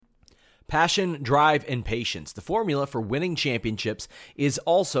Passion, drive, and patience. The formula for winning championships is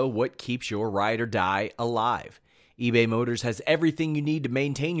also what keeps your ride or die alive. eBay Motors has everything you need to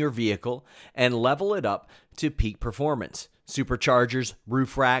maintain your vehicle and level it up to peak performance. Superchargers,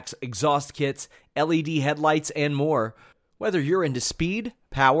 roof racks, exhaust kits, LED headlights, and more. Whether you're into speed,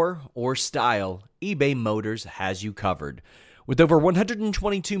 power, or style, eBay Motors has you covered. With over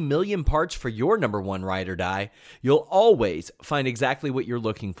 122 million parts for your number one ride or die, you'll always find exactly what you're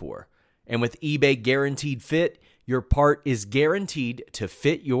looking for. And with eBay Guaranteed Fit, your part is guaranteed to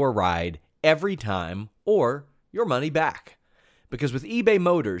fit your ride every time or your money back. Because with eBay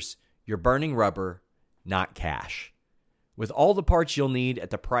Motors, you're burning rubber, not cash. With all the parts you'll need at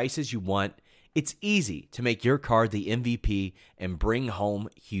the prices you want, it's easy to make your car the MVP and bring home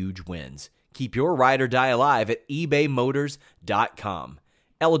huge wins. Keep your ride or die alive at ebaymotors.com.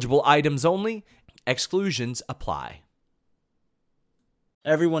 Eligible items only. Exclusions apply.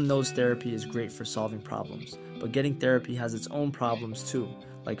 Everyone knows therapy is great for solving problems, but getting therapy has its own problems too,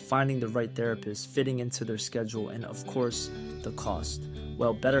 like finding the right therapist, fitting into their schedule, and of course, the cost.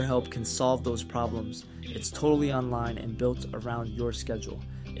 Well, BetterHelp can solve those problems. It's totally online and built around your schedule.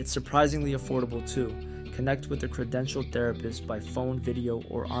 It's surprisingly affordable too. Connect with a credentialed therapist by phone, video,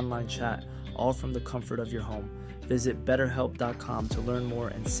 or online chat, all from the comfort of your home. Visit BetterHelp.com to learn more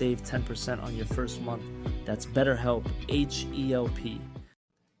and save 10% on your first month. That's BetterHelp, H-E-L-P.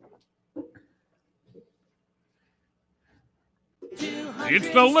 It's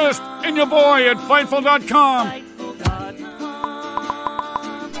The List and your boy at Fightful.com.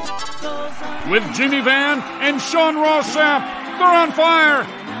 With Jimmy Van and Sean Ross Sapp. They're on fire.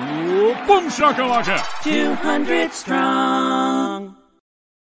 Boom shakalaka. 200 strong.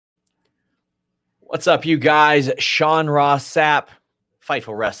 What's up, you guys? Sean Ross Sapp,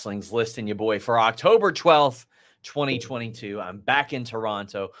 Fightful Wrestling's List and your boy for October 12th, 2022. I'm back in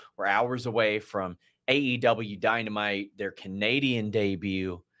Toronto. We're hours away from AEW Dynamite, their Canadian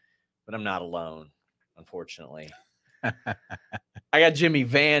debut, but I'm not alone, unfortunately. I got Jimmy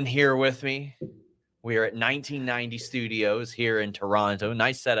Van here with me. We are at 1990 Studios here in Toronto.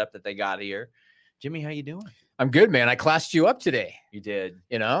 Nice setup that they got here. Jimmy, how you doing? I'm good, man. I classed you up today. You did.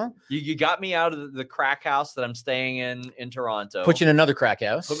 You know? You got me out of the crack house that I'm staying in Toronto. Put you in another crack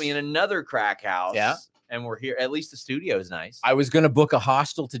house. Put me in another crack house. Yeah. And we're here. At least the studio is nice. I was going to book a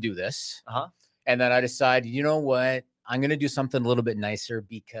hostel to do this. Uh-huh. And then I decided, you know what? I'm going to do something a little bit nicer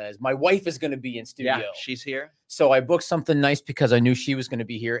because my wife is going to be in studio. Yeah, she's here. So I booked something nice because I knew she was going to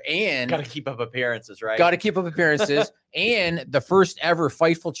be here. And got to keep up appearances, right? Got to keep up appearances. And the first ever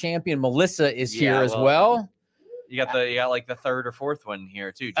Fightful champion, Melissa, is here as well. You got like the third or fourth one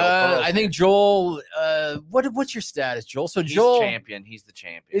here too. Joel I think Joel. What's your status, Joel? So he's Joel champion. He's the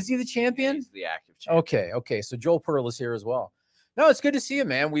champion. Is he the champion? He's the active champion. Okay. So Joel Pearl is here as well. No, it's good to see you,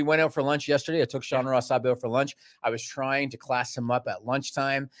 man. We went out for lunch yesterday. I took Sean Ross Sapp out for lunch. I was trying to class him up at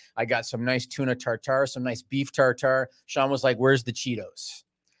lunchtime. I got some nice tuna tartare, some nice beef tartare. Sean was like, "Where's the Cheetos?"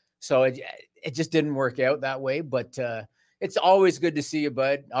 So it just didn't work out that way. But it's always good to see you,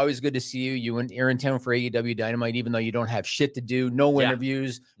 bud. Always good to see you. You're in town for AEW Dynamite, even though you don't have shit to do. No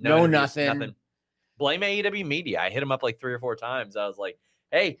interviews. Nothing. Blame AEW media. I hit him up like 3 or 4 times. I was like,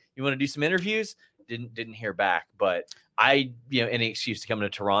 "Hey, you want to do some interviews?" Didn't hear back, but any excuse to come to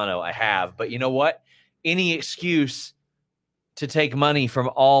Toronto, I have. But you know what? Any excuse to take money from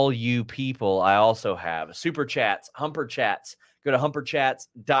all you people, I also have. Super Chats, Humper Chats. Go to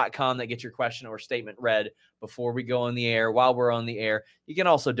humperchats.com. That gets your question or statement read before we go on the air. While we're on the air, you can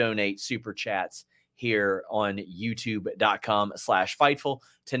also donate Super Chats here on youtube.com/Fightful.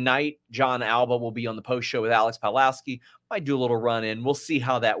 Tonight, John Alba will be on the post show with Alex Pawlowski. Might do a little run in. We'll see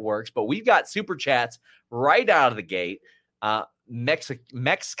how that works. But we've got Super Chats right out of the gate. Mex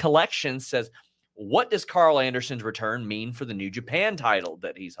Collection says, what does Carl Anderson's return mean for the New Japan title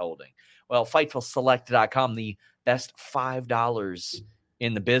that he's holding? Well, FightfulSelect.com, the best $5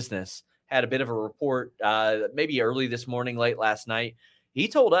 in the business, had a bit of a report maybe early this morning, late last night. He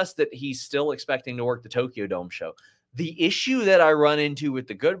told us that he's still expecting to work the Tokyo Dome show. The issue that I run into with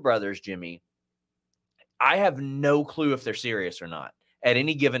the Good Brothers, Jimmy, I have no clue if they're serious or not at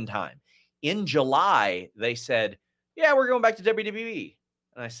any given time. In July, they said, yeah, we're going back to WWE.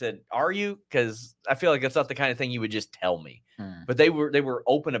 And I said, are you? Because I feel like that's not the kind of thing you would just tell me. But they were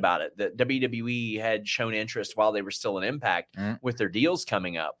open about it, that WWE had shown interest while they were still in Impact with their deals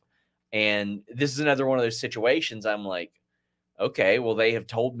coming up. And this is another one of those situations I'm like, okay, well, they have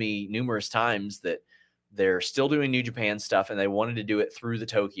told me numerous times that they're still doing New Japan stuff and they wanted to do it through the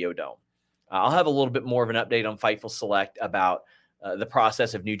Tokyo Dome. I'll have a little bit more of an update on Fightful Select about the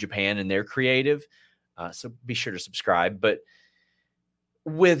process of New Japan and their creative. So be sure to subscribe. But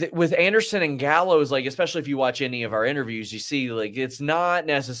with Anderson and Gallows, like, especially if you watch any of our interviews, you see, like, it's not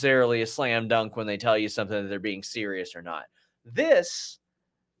necessarily a slam dunk when they tell you something that they're being serious or not. This,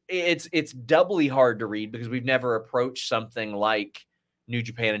 it's doubly hard to read because we've never approached something like New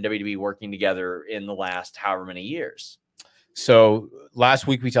Japan and WWE working together in the last however many years. So last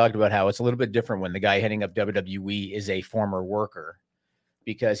week we talked about how it's a little bit different when the guy heading up WWE is a former worker,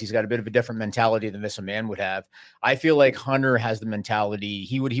 because he's got a bit of a different mentality than this man would have. I feel like Hunter has the mentality,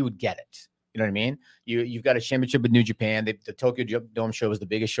 he would get it. You know what I mean? You've got a championship with New Japan. The Tokyo Dome show is the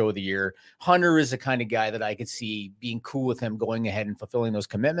biggest show of the year. Hunter is the kind of guy that I could see being cool with him going ahead and fulfilling those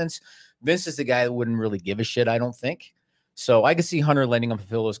commitments. Vince is the guy that wouldn't really give a shit, I don't think. So I could see Hunter letting him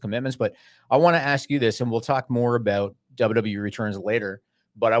fulfill those commitments. But I want to ask you this, and we'll talk more about WWE returns later.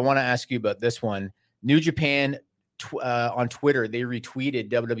 But I want to ask you about this one. New Japan on Twitter, they retweeted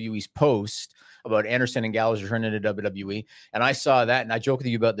WWE's post about Anderson and Gallows returning to WWE. And I saw that, and I joked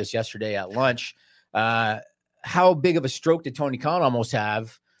with you about this yesterday at lunch. How big of a stroke did Tony Khan almost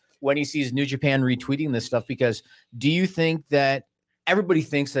have when he sees New Japan retweeting this stuff? Because do you think that everybody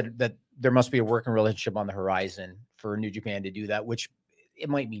thinks that there must be a working relationship on the horizon for New Japan to do that, which it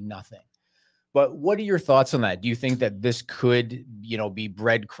might mean nothing. But what are your thoughts on that? Do you think that this could, be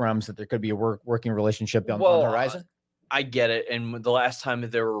breadcrumbs, that there could be a working relationship on the horizon? I get it. And the last time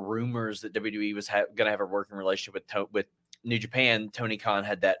that there were rumors that WWE was going to have a working relationship with New Japan, Tony Khan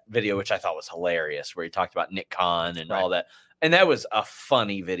had that video, which I thought was hilarious, where he talked about Nick Khan and all that. And that was a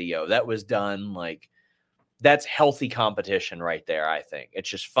funny video. That was done that's healthy competition right there, I think. It's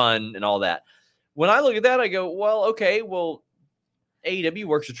just fun and all that. When I look at that, I go, well, okay, AEW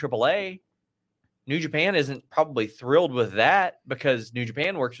works with AAA. New Japan isn't probably thrilled with that because New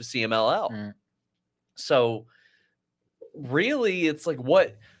Japan works with CMLL. Mm. So really, it's like,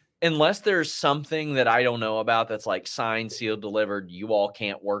 what, unless there's something that I don't know about that's like signed, sealed, delivered, you all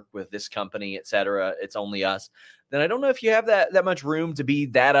can't work with this company, etc. It's only us. Then I don't know if you have that much room to be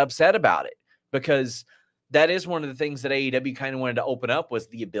that upset about it, because that is one of the things that AEW kind of wanted to open up, was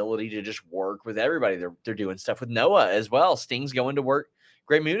the ability to just work with everybody. They're doing stuff with Noah as well. Sting's going to work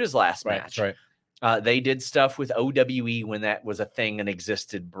Great Muta's last match. Right. They did stuff with OWE when that was a thing and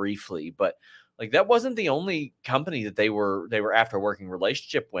existed briefly, but that wasn't the only company that they were after a working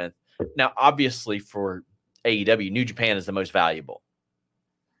relationship with. Now, obviously, for AEW, New Japan is the most valuable.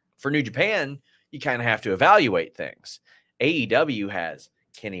 For New Japan, you kind of have to evaluate things. AEW has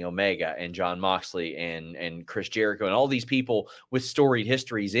Kenny Omega and Jon Moxley and Chris Jericho and all these people with storied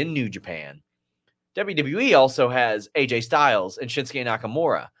histories in New Japan. WWE also has AJ Styles and Shinsuke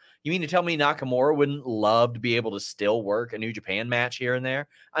Nakamura. You mean to tell me Nakamura wouldn't love to be able to still work a New Japan match here and there?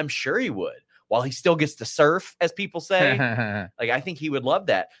 I'm sure he would. While he still gets to surf, as people say. I think he would love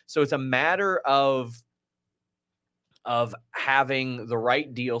that. So it's a matter of having the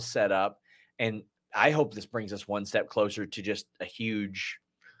right deal set up. And I hope this brings us one step closer to just a huge,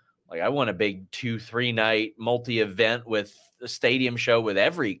 I want a big 2-3 night multi-event with a stadium show with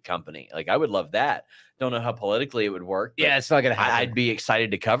every company. I would love that. Don't know how politically it would work. Yeah, it's not going to happen. I'd be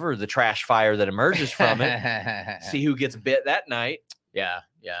excited to cover the trash fire that emerges from it. See who gets bit that night. Yeah.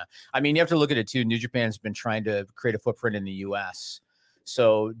 I mean, you have to look at it too. New Japan's been trying to create a footprint in the U.S.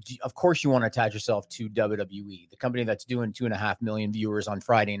 So, of course, you want to attach yourself to WWE, the company that's doing 2.5 million viewers on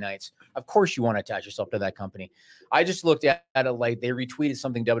Friday nights. Of course, you want to attach yourself to that company. I just looked at it like they retweeted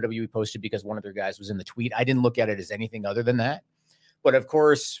something WWE posted because one of their guys was in the tweet. I didn't look at it as anything other than that. But, of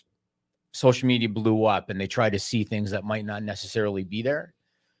course, social media blew up and they tried to see things that might not necessarily be there.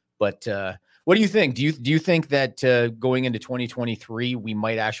 But what do you think? Do you think that going into 2023, we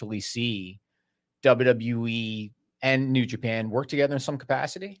might actually see WWE and New Japan work together in some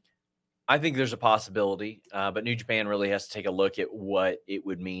capacity? I think there's a possibility, but New Japan really has to take a look at what it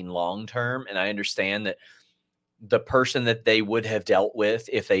would mean long term. And I understand that the person that they would have dealt with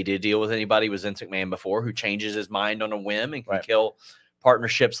if they did deal with anybody was Vince McMahon before, who changes his mind on a whim and can kill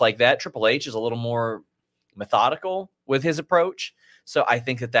partnerships like that. Triple H is a little more methodical with his approach. So I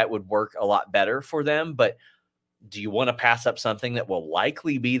think that would work a lot better for them. But do you want to pass up something that will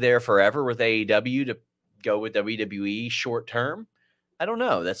likely be there forever with AEW to go with WWE short term? I don't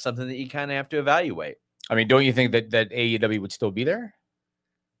know. That's something that you kind of have to evaluate. I mean, don't you think that AEW would still be there?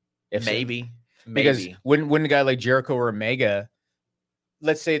 Maybe. Because when a guy like Jericho or Omega,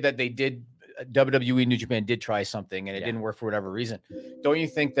 let's say that they did, WWE, New Japan did try something and it didn't work for whatever reason. Don't you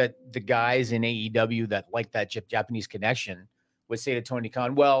think that the guys in AEW that like that Japanese connection would say to Tony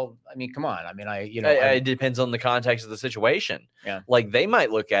Khan, well, I mean, come on. I mean, it depends on the context of the situation. Yeah. They might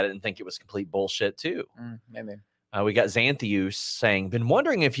look at it and think it was complete bullshit too. Maybe. We got Xanthius saying, been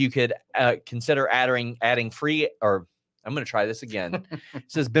wondering if you could consider adding free or I'm going to try this again. It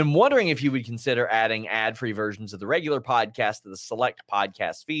says, been wondering if you would consider adding ad-free versions of the regular podcast to the select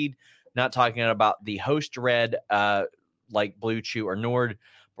podcast feed. Not talking about the host read like Blue Chew or Nord,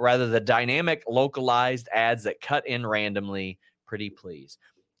 but rather the dynamic localized ads that cut in randomly. Pretty please.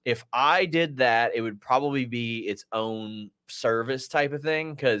 If I did that, it would probably be its own service type of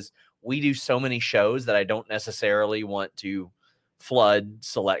thing, because we do so many shows that I don't necessarily want to flood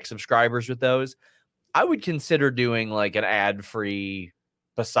select subscribers with those. I would consider doing like an ad-free,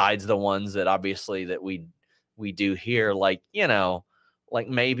 besides the ones that obviously that we do here, like, you know, like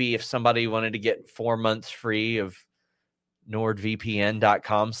maybe if somebody wanted to get 4 months free of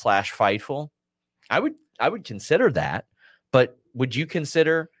nordvpn.com/Fightful, I would consider that. But would you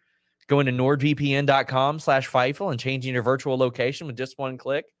consider going to nordvpn.com/Fightful and changing your virtual location with just one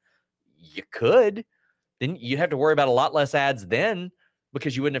click? You could. Then you'd have to worry about a lot less ads then,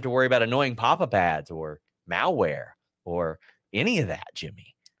 because you wouldn't have to worry about annoying pop-up ads or malware or any of that,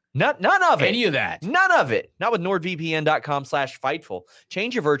 Jimmy. None of it. Any of that. None of it. Not with nordvpn.com/Fightful.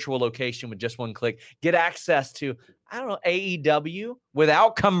 Change your virtual location with just one click. Get access to, I don't know, AEW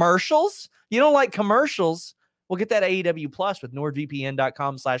without commercials. You don't like commercials? Well, get that AEW Plus with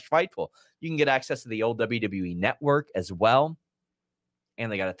nordvpn.com/Fightful. You can get access to the old WWE Network as well.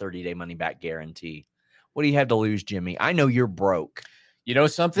 And they got a 30-day money-back guarantee. What do you have to lose, Jimmy? I know you're broke. You know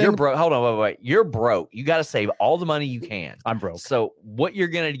something? You're broke. Hold on, wait. You're broke. You got to save all the money you can. I'm broke. So what you're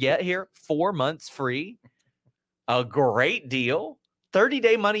going to get here, 4 months free, a great deal,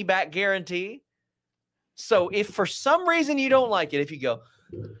 30-day money-back guarantee. So if for some reason you don't like it, if you go,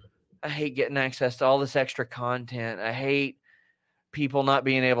 I hate getting access to all this extra content. I hate people not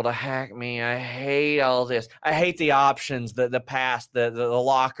being able to hack me. I hate all this. I hate the options, the pass, the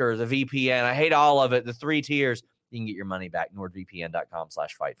locker, the VPN. I hate all of it, the 3 tiers. You can get your money back,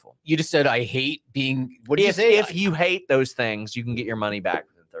 nordvpn.com/Fightful. You just said, I hate being, what did you say? If you hate those things, you can get your money back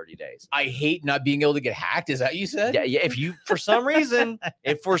within 30 days. I hate not being able to get hacked. Is that what you said? Yeah. If you, for some reason,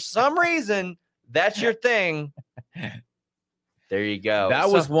 that's your thing, there you go. That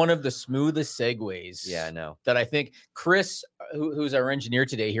was one of the smoothest segues. Yeah, I know. That I think Chris, who's our engineer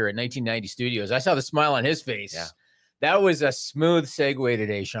today here at 1990 Studios, I saw the smile on his face. Yeah. That was a smooth segue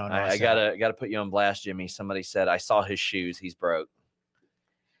today, Sean. I gotta put you on blast, Jimmy. Somebody said, I saw his shoes. He's broke.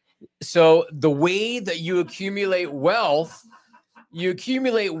 So the way that you accumulate wealth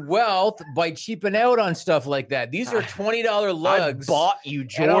by cheaping out on stuff like that. These are $20 lugs. I bought you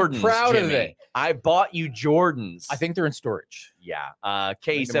Jordans. I'm proud Jimmy. of it. I bought you Jordans. I think they're in storage. Yeah.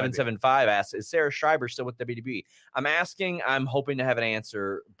 K775 asks, is Sarah Schreiber still with WWE? I'm hoping to have an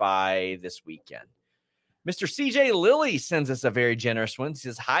answer by this weekend. Mr. CJ Lilly sends us a very generous one. He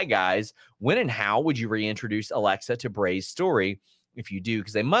says, hi, guys. When and how would you reintroduce Alexa to Bray's story? If you do,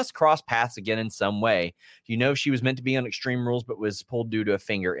 because they must cross paths again in some way. You know, she was meant to be on Extreme Rules, but was pulled due to a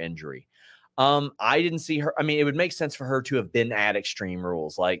finger injury. I didn't see her. I mean, it would make sense for her to have been at Extreme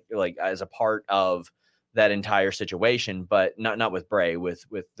Rules, like as a part of that entire situation, but not with Bray, with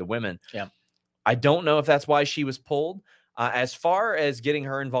the women. Yeah. I don't know if that's why she was pulled. As far as getting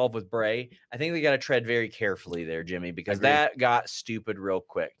her involved with Bray, I think they got to tread very carefully there, Jimmy, because that got stupid real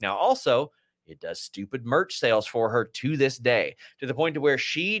quick. Now, also, it does stupid merch sales for her to this day, to the point to where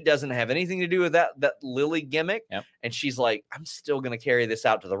she doesn't have anything to do with that Lily gimmick. Yep. And she's like, I'm still going to carry this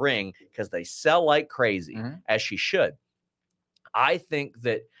out to the ring because they sell like crazy, as she should. I think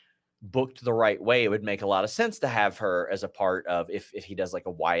that booked the right way, it would make a lot of sense to have her as a part of, if he does like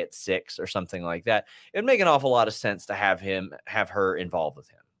a Wyatt 6 or something like that, it would make an awful lot of sense to have her involved with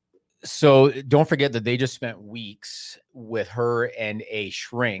him. So don't forget that they just spent weeks with her and a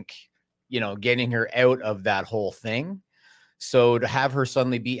shrink, getting her out of that whole thing. So to have her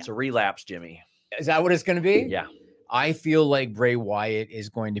suddenly be, it's a relapse, Jimmy. Is that what it's going to be? Yeah. I feel like Bray Wyatt is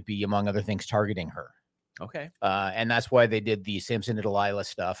going to be, among other things, targeting her. Okay. And that's why they did the Samson and Delilah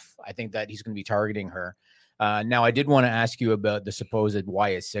stuff. I think that he's going to be targeting her. Now, I did want to ask you about the supposed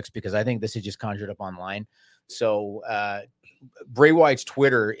Wyatt 6, because I think this is just conjured up online. So Bray Wyatt's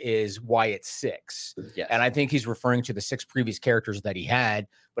Twitter is Wyatt 6. Yes. And I think he's referring to the 6 previous characters that he had,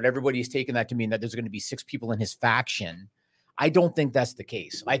 but everybody's taken that to mean that there's going to be 6 people in his faction. I don't think that's the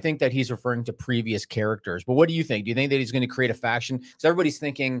case. I think that he's referring to previous characters. But what do you think? Do you think that he's going to create a faction? Because everybody's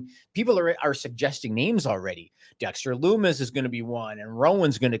thinking, people are suggesting names already. Dexter Lumis is going to be one, and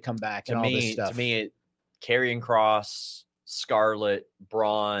Rowan's going to come back and all this stuff. To me, Karrion Kross, Scarlett,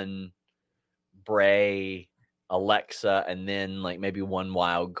 Braun, Bray, Alexa, and then like maybe one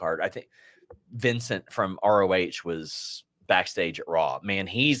wild card. I think Vincent from ROH was backstage at Raw. Man,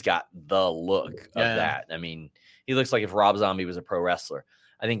 he's got the look of that. I mean, he looks like if Rob Zombie was a pro wrestler.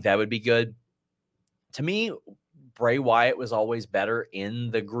 I think that would be good. To me, Bray Wyatt was always better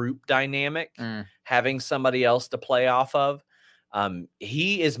in the group dynamic, Mm. having somebody else to play off of.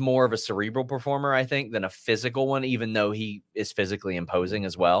 He is more of a cerebral performer, I think, than a physical one, even though he is physically imposing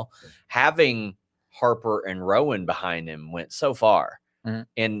as well. Having Harper and Rowan behind him went so far. Mhm.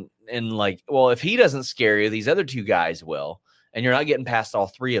 And like, well, if he doesn't scare you, these other two guys will, and you're not getting past all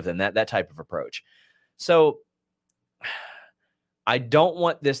three of them, that type of approach. So I don't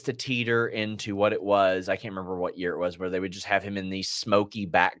want this to teeter into what it was. I can't remember what year it was, where they would just have him in these smoky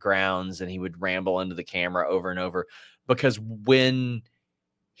backgrounds and he would ramble into the camera over and over. Because when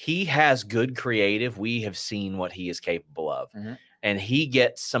he has good creative, we have seen what he is capable of. Mhm. And he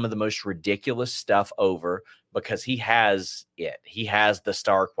gets some of the most ridiculous stuff over because he has it. He has the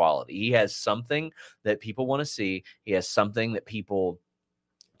star quality. He has something that people want to see. He has something that people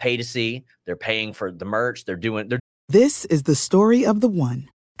pay to see. They're paying for the merch. They're This is the story of the one.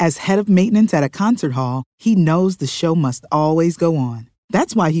 As head of maintenance at a concert hall, he knows the show must always go on.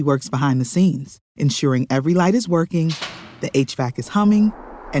 That's why he works behind the scenes, ensuring every light is working, the HVAC is humming,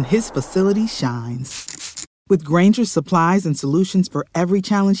 and his facility shines. With Grainger's supplies and solutions for every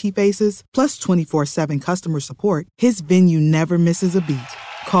challenge he faces, plus 24/7 customer support, his venue never misses a beat.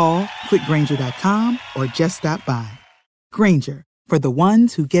 Call quickgrainger.com or just stop by. Grainger, for the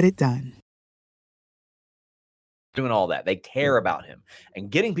ones who get it done. doing all that. They care about him,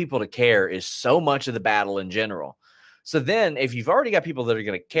 and getting people to care is so much of the battle in general. So then if you've already got people that are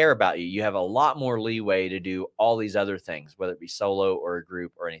going to care about you, you have a lot more leeway to do all these other things, whether it be solo or a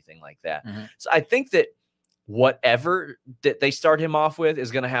group or anything like that. Mhm. So I think that whatever that they start him off with is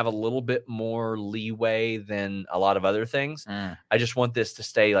going to have a little bit more leeway than a lot of other things. Mm. I just want this to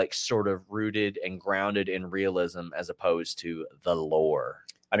stay like sort of rooted and grounded in realism as opposed to the lore.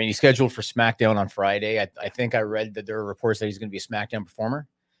 I mean, he's scheduled for SmackDown on Friday. I think I read that there are reports that he's going to be a SmackDown performer.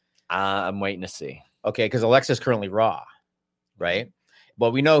 I'm waiting to see. Okay, because Alexa's currently Raw, right?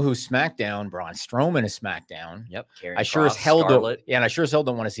 But we know who's SmackDown. Braun Strowman is SmackDown. Yep. I sure as hell don't. Yeah, and I sure as hell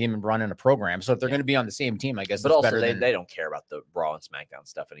don't want to see him and Braun in a program. So if they're going to be on the same team, I guess. But it's also, better than, they don't care about the Raw and SmackDown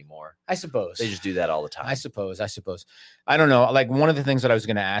stuff anymore. I suppose They just do that all the time. I suppose. I don't know. Like, one of the things that I was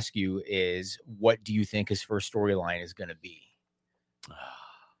going to ask you is, what do you think his first storyline is going to be?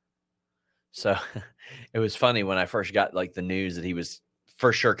 So it was funny when I first got like the news that he was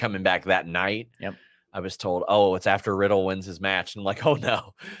for sure coming back that night. Yep. I was told, oh, it's after Riddle wins his match. And I'm like, oh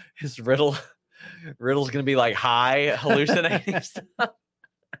no, is Riddle's going to be like high hallucinating stuff.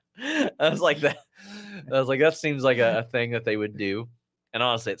 I was like, that seems like a thing that they would do. And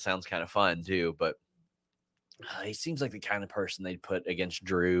honestly, it sounds kind of fun too, but he seems like the kind of person they'd put against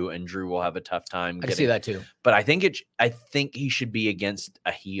Drew, and Drew will have a tough time. I can see that too. But I think he should be against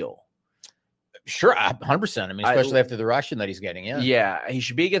a heel. Sure, 100%. I mean, especially after the reaction that he's getting. Yeah, he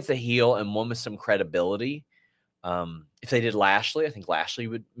should be against a heel and one with some credibility. If they did Lashley, I think Lashley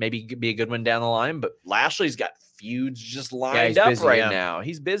would maybe be a good one down the line. But Lashley's got feuds just lined up busy, right now.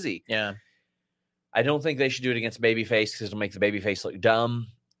 He's busy. Yeah. I don't think they should do it against babyface because it'll make the babyface look dumb.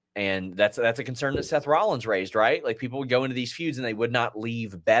 And that's a concern that Seth Rollins raised, right? Like, people would go into these feuds and they would not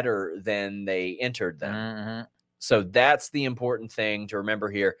leave better than they entered them. Mm-hmm. So that's the important thing to remember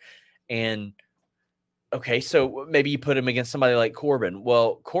here. And okay, so maybe you put him against somebody like Corbin.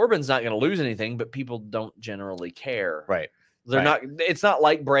 Well, Corbin's not going to lose anything, but people don't generally care. Right. They're not. It's not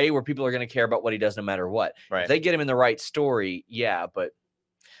like Bray where people are going to care about what he does no matter what. Right. If they get him in the right story, yeah. But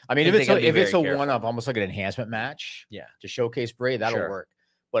I mean, I if think I'd be it's a very careful. one-up, almost like an enhancement match, Yeah. to showcase Bray, that'll Sure. work.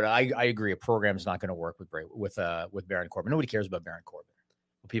 But I agree, a program's not going to work with Bray with Baron Corbin. Nobody cares about Baron Corbin.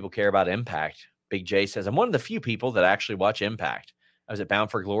 people care about Impact. Big J says, I'm one of the few people that actually watch Impact. I was at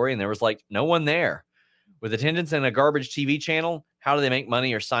Bound for Glory and there was like no one there. With attendance and a garbage TV channel, how do they make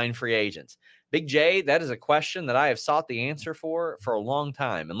money or sign free agents? Big J, that is a question that I have sought the answer for a long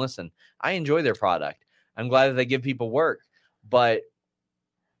time. And listen, I enjoy their product. I'm glad that they give people work, but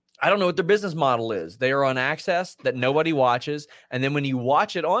I don't know what their business model is. They are on Access that nobody watches. And then when you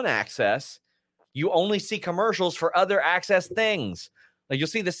watch it on Access, you only see commercials for other Access things. Like you'll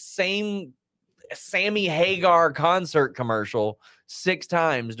see the same Sammy Hagar concert commercial 6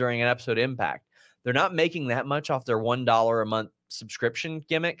 times during an episode of Impact. They're not making that much off their $1 a month subscription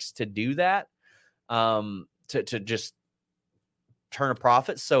gimmicks to do that, to just turn a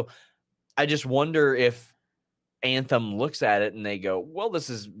profit. So I just wonder if Anthem looks at it and they go, well, this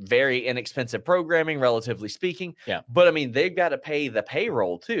is very inexpensive programming, relatively speaking. Yeah. But I mean, they've got to pay the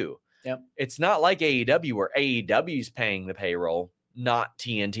payroll too. Yep. It's not like AEW where AEW is paying the payroll, not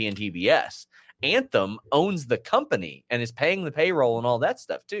TNT and TBS. Anthem owns the company and is paying the payroll and all that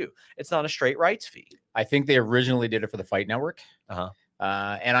stuff too. It's not a straight rights fee. I think they originally did it for the Fight Network. Uh-huh.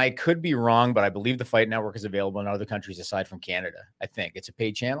 And I could be wrong, but I believe the Fight Network is available in other countries aside from Canada. I think it's a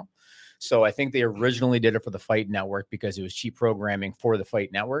paid channel. So I think they originally did it for the Fight Network because it was cheap programming for the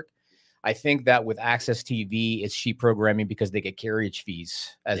Fight Network. I think that with Access TV, it's cheap programming because they get carriage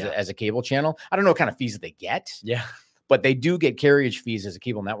fees as a cable channel. I don't know what kind of fees they get. Yeah. But they do get carriage fees as a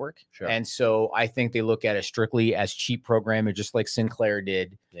cable network. Sure. And so I think they look at it strictly as cheap programming, just like Sinclair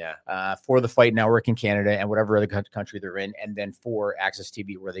did for the Fight Network in Canada and whatever other country they're in. And then for Access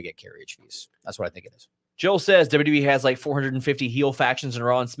TV, where they get carriage fees. That's what I think it is. Joel says WWE has like 450 heel factions in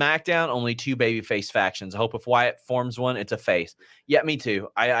Raw and SmackDown, only 2 babyface factions. I hope if Wyatt forms one, it's a face. Yeah, me too.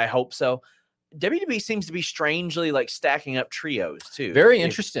 I hope so. WWE seems to be strangely like stacking up trios too. Very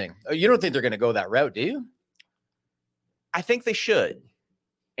interesting. You don't think they're going to go that route, do you? I think they should.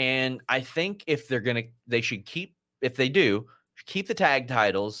 And I think if they should keep the tag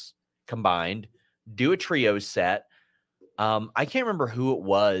titles combined, do a trio set. I can't remember who it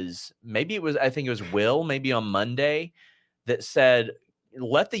was. I think it was Will, maybe on Monday, that said,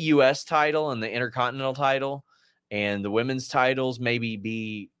 let the US title and the Intercontinental title and the women's titles maybe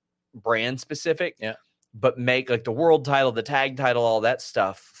be brand specific. Yeah. But make like the world title, the tag title, all that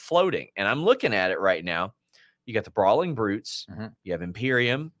stuff floating. And I'm looking at it right now. You got the Brawling Brutes, you have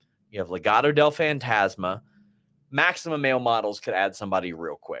Imperium, you have Legado del Fantasma. Maximum Male Models could add somebody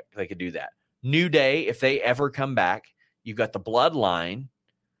real quick. They could do that. New Day, if they ever come back, you've got the Bloodline,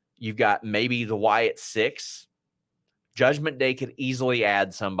 you've got maybe the Wyatt Six. Judgment Day could easily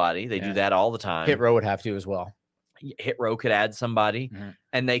add somebody. They do that all the time. Hit Row would have to as well. Hit Row could add somebody,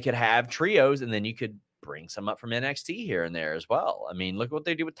 and they could have trios, and then you could bring some up from NXT here and there as well. I mean, look what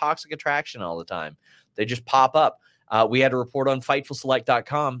they do with Toxic Attraction all the time. They just pop up. We had a report on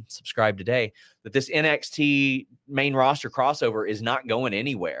FightfulSelect.com, subscribe today, that this NXT main roster crossover is not going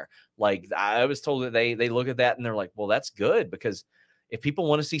anywhere. Like, I was told that they look at that and they're like, well, that's good, because if people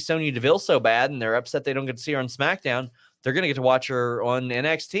want to see Sonya Deville so bad and they're upset they don't get to see her on SmackDown, they're going to get to watch her on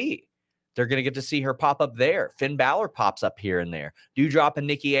NXT. They're going to get to see her pop up there. Finn Balor pops up here and there. Doudrop and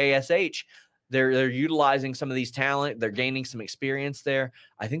Nikki ASH. They're utilizing some of these talent. They're gaining some experience there.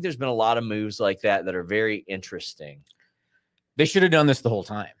 I think there's been a lot of moves like that that are very interesting. They should have done this the whole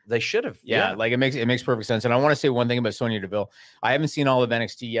time. They should have. Yeah. Like it makes perfect sense. And I want to say one thing about Sonya Deville. I haven't seen all of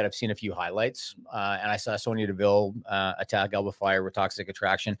NXT yet. I've seen a few highlights. And I saw Sonya Deville attack Alba Fire with Toxic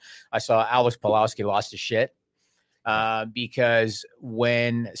Attraction. I saw Alex Pulowski lost his shit. Because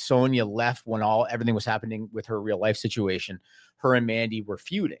when Sonya left, when everything was happening with her real life situation, her and Mandy were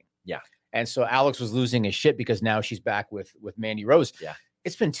feuding. Yeah. And so Alex was losing his shit because now she's back with Mandy Rose. Yeah.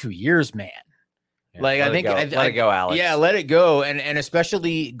 It's been 2 years, man. Yeah, let it go, Alex. Yeah, let it go. And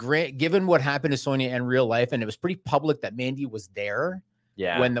especially given what happened to Sonya in real life, and it was pretty public that Mandy was there.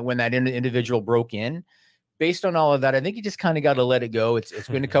 Yeah. When that individual broke in. Based on all of that, I think you just kind of got to let it go. It's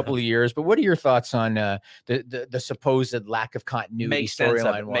been a couple of years, but what are your thoughts on the supposed lack of continuity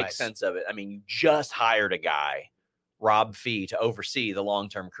storyline wise? Make sense of it. I mean, you just hired a guy, Rob Fee, to oversee the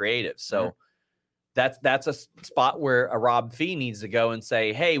long-term creative. So that's a spot where a Rob Fee needs to go and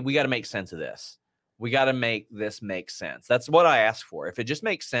say, hey, we got to make sense of this. We got to make this make sense. That's what I asked for. If it just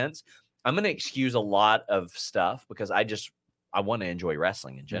makes sense, I'm going to excuse a lot of stuff because I want to enjoy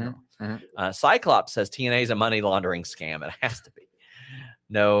wrestling in general. Cyclops says TNA is a money laundering scam. It has to be.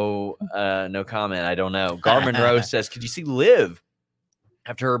 No comment. I don't know. Garmin Rose says, could you see Liv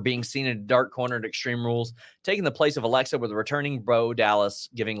after her being seen in a dark corner at Extreme Rules, taking the place of Alexa with a returning Bo Dallas,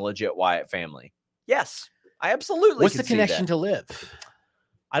 giving legit Wyatt family? Yes, I absolutely. What's the connection to Liv?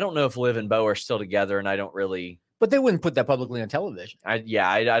 I don't know if Liv and Bo are still together, and I don't really. But they wouldn't put that publicly on television. I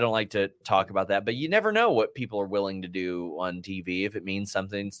don't like to talk about that, but you never know what people are willing to do on TV if it means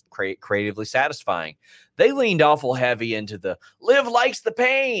something's creatively satisfying. They leaned awful heavy into the Liv likes the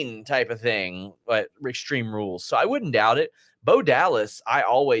pain type of thing, but Extreme Rules. So I wouldn't doubt it. Bo Dallas, I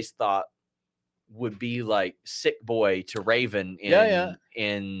always thought would be like sick boy to Raven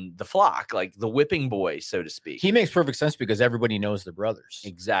in the flock, like the whipping boy, so to speak. He makes perfect sense because everybody knows the brothers.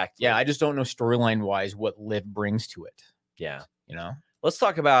 Exactly. Yeah, I just don't know storyline wise what Liv brings to it. Yeah. You know? Let's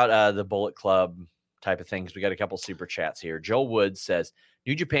talk about the Bullet Club type of things. We got a couple super chats here. Joel Wood says,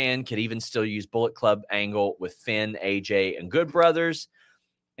 New Japan could even still use Bullet Club angle with Finn, AJ, and Good Brothers.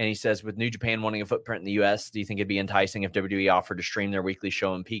 And he says, with New Japan wanting a footprint in the U.S., do you think it'd be enticing if WWE offered to stream their weekly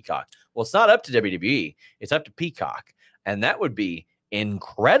show in Peacock? Well, it's not up to WWE. It's up to Peacock. And that would be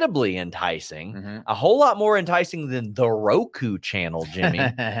incredibly enticing, a whole lot more enticing than the Roku channel, Jimmy,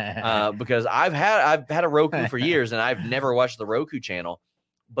 because I've had a Roku for years and I've never watched the Roku channel.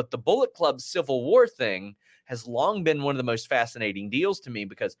 But the Bullet Club Civil War thing has long been one of the most fascinating deals to me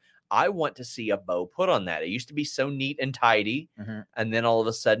because I want to see a bow put on that. It used to be so neat and tidy. Mhm. And then all of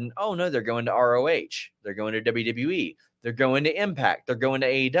a sudden, oh no, they're going to ROH. They're going to WWE. They're going to Impact. They're going to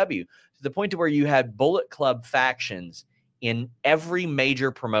AEW. To the point to where you had Bullet Club factions in every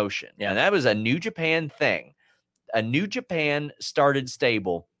major promotion. Yeah. And that was a New Japan thing. A New Japan started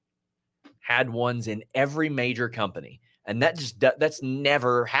stable had ones in every major company. And that's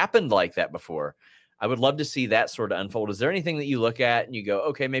never happened like that before. I would love to see that sort of unfold. Is there anything that you look at and you go,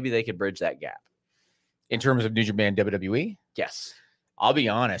 okay, maybe they could bridge that gap? In terms of New Japan WWE? Yes. I'll be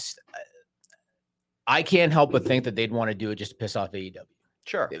honest. I can't help but think that they'd want to do it just to piss off AEW.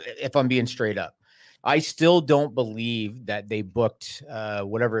 Sure. If I'm being straight up. I still don't believe that they booked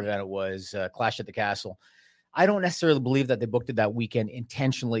whatever event it was, Clash at the Castle. I don't necessarily believe that they booked it that weekend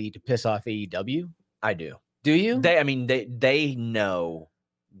intentionally to piss off AEW. I do. Do you? They know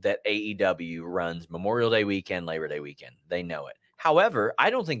that AEW runs Memorial Day weekend, Labor Day weekend. They know it. However, I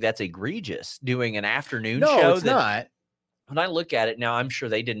don't think that's egregious doing an afternoon show. No, it's not. When I look at it now, I'm sure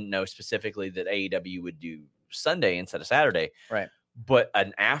they didn't know specifically that AEW would do Sunday instead of Saturday. Right. But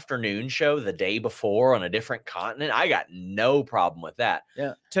an afternoon show the day before on a different continent, I got no problem with that.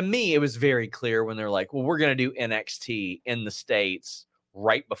 Yeah. To me, it was very clear when they're like, well, we're going to do NXT in the States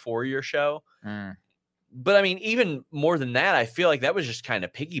right before your show. But I mean, even more than that, I feel like that was just kind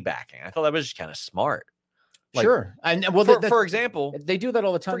of piggybacking. I thought that was just kind of smart. Like, sure. And well, for example, they do that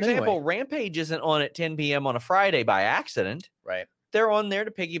all the time. For example, anyway. Rampage isn't on at 10 p.m. on a Friday by accident. Right. They're on there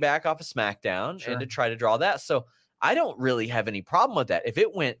to piggyback off of SmackDown Sure. and to try to draw that. So I don't really have any problem with that. If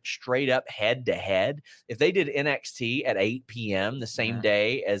it went straight up head to head, if they did NXT at 8 p.m. the same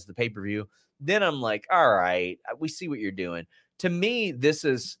day as the pay-per-view, then I'm like, all right, we see what you're doing. To me, this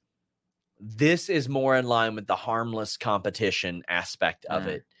is more in line with the harmless competition aspect of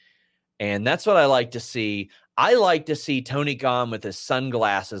it. And that's what I like to see. I like to see Tony Khan with his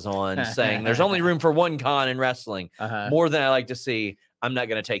sunglasses on saying there's only room for one Khan in wrestling more than I like to see. I'm not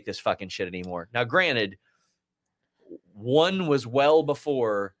going to take this fucking shit anymore. Now, granted, one was well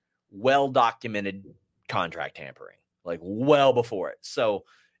before well-documented contract tampering, like well before it. So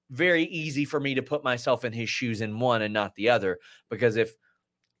very easy for me to put myself in his shoes in one and not the other, because if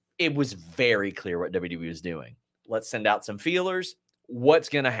it was very clear what WWE was doing, let's send out some feelers. What's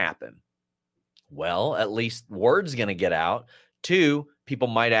going to happen? Well, at least word's going to get out. 2, people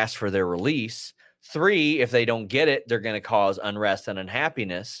might ask for their release. 3, if they don't get it, they're going to cause unrest and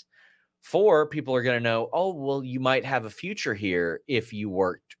unhappiness. 4, people are going to know, oh, well, you might have a future here if you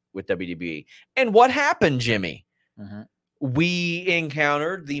worked with WWE. And what happened, Jimmy? We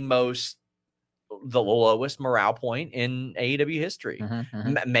encountered the lowest morale point in AEW history.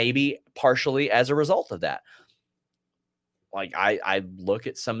 Maybe partially as a result of that. Like I look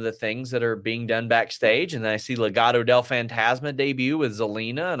at some of the things that are being done backstage, and then I see Legado del Fantasma debut with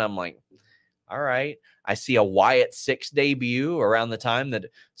Zelina, and I'm like, all right. I see a Wyatt 6 debut around the time that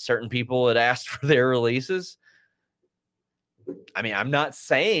certain people had asked for their releases. I mean, I'm not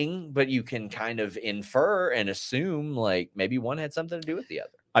saying, but you can kind of infer and assume like maybe one had something to do with the other.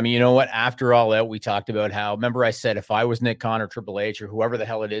 I mean, you know what? After all that, we talked about how, remember I said, if I was Nick Khan or Triple H or whoever the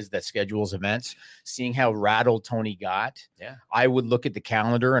hell it is that schedules events, seeing how rattled Tony got, I would look at the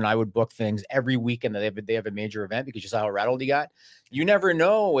calendar and I would book things every weekend that they have a major event, because you saw how rattled he got. You never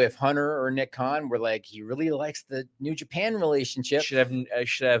know if Hunter or Nick Khan were like, he really likes the New Japan relationship. Should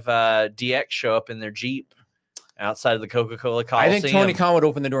have DX show up in their Jeep outside of the Coca-Cola Coliseum. I think Tony Khan would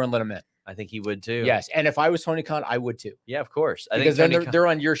open the door and let him in. I think he would too. Yes. And if I was Tony Khan, I would too. Yeah, of course. Because then they're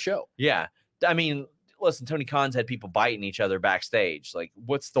on your show. Yeah. I mean, listen, Tony Khan's had people biting each other backstage. Like,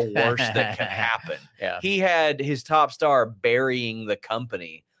 what's the worst that could happen? Yeah. He had his top star burying the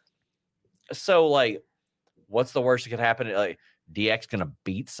company. So, like, what's the worst that could happen? Like, DX gonna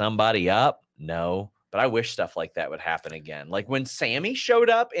beat somebody up? No. But I wish stuff like that would happen again. Like when Sammy showed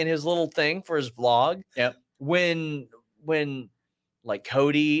up in his little thing for his vlog. Yep. When like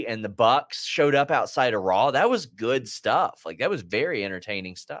Cody and the Bucks showed up outside of Raw, that was good stuff. Like that was very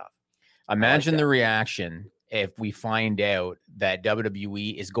entertaining stuff. Imagine the reaction if we find out that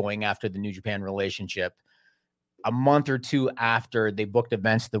WWE is going after the New Japan relationship a month or 2 after they booked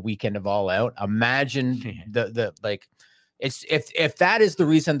events the weekend of All Out. Imagine the like, it's if that is the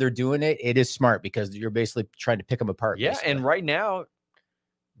reason they're doing it, it is smart, because you're basically trying to pick them apart. Yeah, basically. and right now,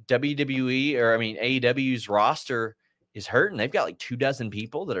 AEW's roster is hurting. They've got like 24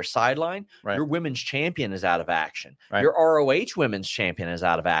 people that are sidelined. Right. Your women's champion is out of action. Right. Your ROH women's champion is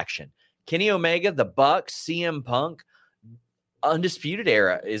out of action. Kenny Omega, the Bucks, CM Punk, Undisputed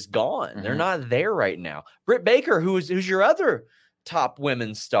Era is gone. They're not there right now. Britt Baker, who's your other top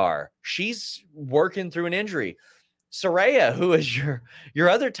women's star, she's working through an injury. Saraya, who is your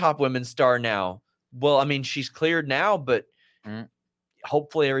other top women's star now. Well, I mean, she's cleared now, but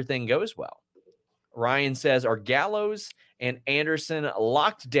hopefully everything goes well. Ryan says, are Gallows and Anderson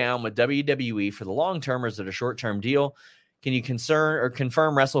locked down with WWE for the long term, or is it a short-term deal? Can you confirm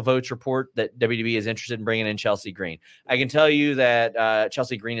WrestleVote's report that WWE is interested in bringing in Chelsea Green? I can tell you that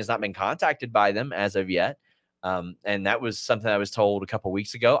Chelsea Green has not been contacted by them as of yet. And that was something I was told a couple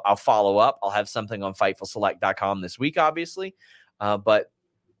weeks ago. I'll follow up. I'll have something on FightfulSelect.com this week, obviously. And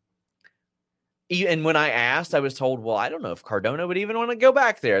when I asked, I was told, well, I don't know if Cardona would even want to go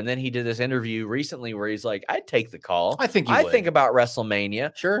back there. And then he did this interview recently where he's like, I'd take the call. I think think about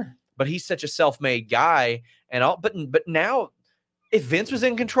WrestleMania. Sure. But he's such a self-made guy. And all, but now, if Vince was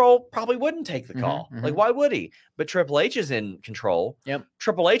in control, probably wouldn't take the call. Like, why would he? But Triple H is in control. Yep.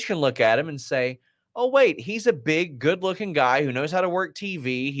 Triple H can look at him and say, oh, wait, he's a big, good-looking guy who knows how to work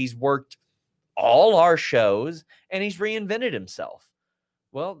TV. He's worked all our shows, and he's reinvented himself.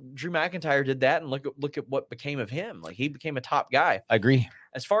 Well, Drew McIntyre did that, and look at what became of him. Like, he became a top guy. I agree.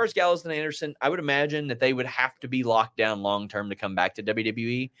 As far as Gallows and Anderson, I would imagine that they would have to be locked down long-term to come back to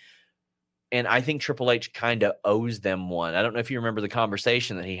WWE. And I think Triple H kind of owes them one. I don't know if you remember the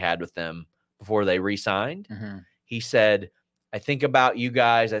conversation that he had with them before they re-signed. He said, I think about you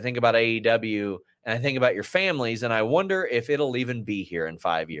guys, I think about AEW, and I think about your families, and I wonder if it'll even be here in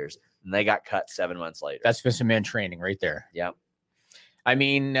 5 years. And they got cut 7 months later. That's Vince McMahon training right there. Yeah. I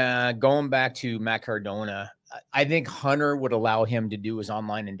mean, going back to Matt Cardona, I think Hunter would allow him to do his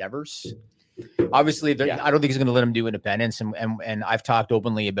online endeavors. Obviously, I don't think he's going to let him do independence. And I've talked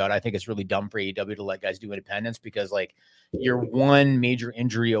openly about, I think it's really dumb for AEW to let guys do independence because, like, you're one major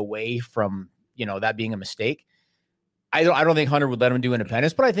injury away from, that being a mistake. I don't think Hunter would let him do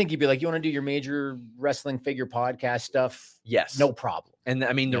independence, but I think he'd be like, you want to do your major wrestling figure podcast stuff? Yes. No problem. And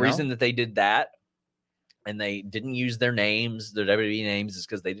I mean, the reason that they did that and they didn't use their names, their WWE names, is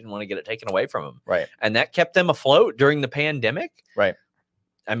because they didn't want to get it taken away from them. Right. And that kept them afloat during the pandemic. Right.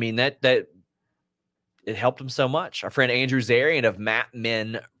 I mean, that it helped them so much. Our friend Andrew Zarian of Matt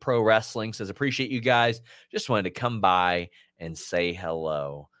Men Pro Wrestling says, appreciate you guys. Just wanted to come by and say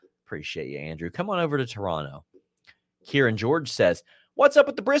hello. Appreciate you, Andrew. Come on over to Toronto. Kieran George says, what's up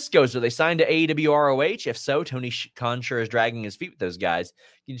with the Briscoes? Are they signed to AEW ROH? If so, Tony Khan sure is dragging his feet with those guys.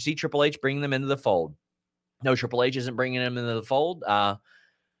 Can you see Triple H bringing them into the fold? No, Triple H isn't bringing them into the fold.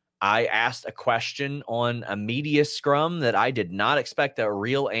 I asked a question on a media scrum that I did not expect a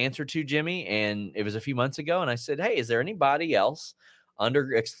real answer to, Jimmy, and it was a few months ago, and I said, hey, is there anybody else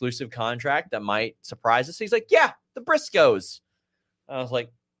under exclusive contract that might surprise us? He's like, yeah, the Briscoes. I was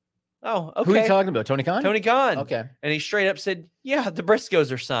like, oh, okay. Who are you talking about? Tony Khan? Tony Khan. Okay. And he straight up said, yeah, the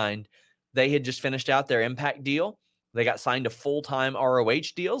Briscoes are signed. They had just finished out their Impact deal. They got signed to full-time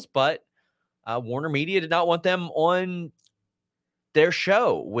ROH deals, but Warner Media did not want them on their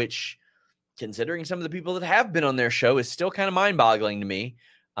show, which, considering some of the people that have been on their show, is still kind of mind-boggling to me.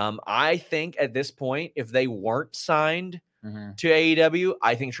 I think at this point, if they weren't signed to AEW,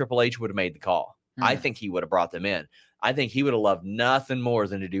 I think Triple H would have made the call. I think he would have brought them in. I think he would have loved nothing more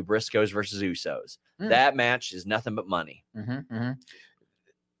than to do Briscoes versus Usos. That match is nothing but money.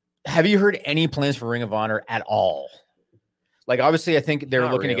 Have you heard any plans for Ring of Honor at all? Like, obviously, I think they're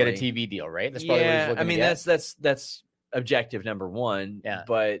Not looking to get a really. TV deal, right? That's probably what he's looking I mean, to get. that's objective number one. Yeah.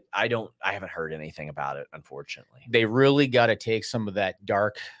 But I haven't heard anything about it, unfortunately. They really got to take some of that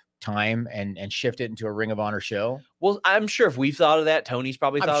dark time and shift it into a Ring of Honor show. Well, I'm sure if we've thought of that, Tony's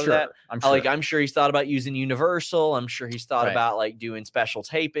probably thought of that. I'm sure. I'm sure he's thought about using Universal. I'm sure he's thought about like doing special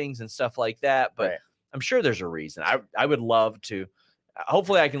tapings and stuff like that. But I'm sure there's a reason. I would love to.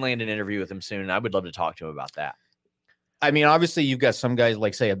 Hopefully, I can land an interview with him soon. I would love to talk to him about that. I mean, obviously, you've got some guys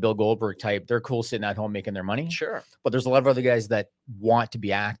like, say, a Bill Goldberg type. They're cool sitting at home making their money. Sure. But there's a lot of other guys that want to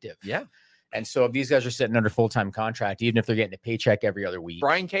be active. Yeah. And so if these guys are sitting under full-time contract, even if they're getting a paycheck every other week.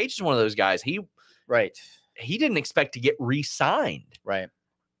 Brian Cage is one of those guys. He didn't expect to get re-signed. Right.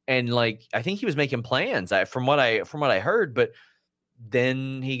 And like, I think he was making plans from what I heard, but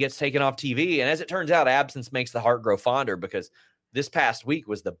then he gets taken off TV. And as it turns out, absence makes the heart grow fonder, because this past week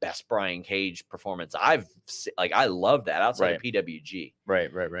was the best Brian Cage performance I've seen. Like, I love that outside of PWG. Right.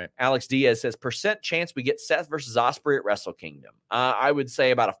 Alex Diaz says, % chance we get Seth versus Ospreay at Wrestle Kingdom. I would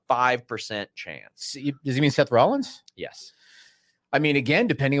say about a 5% chance. Does he mean Seth Rollins? Yes. I mean, again,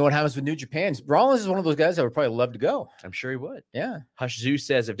 depending on what happens with New Japan, Rollins is one of those guys that would probably love to go. I'm sure he would. Yeah. Hush Zeus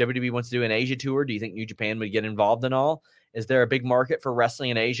says, if WWE wants to do an Asia tour, do you think New Japan would get involved in all? Is there a big market for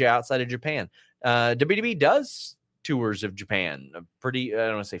wrestling in Asia outside of Japan? WWE does tours of Japan. Pretty, I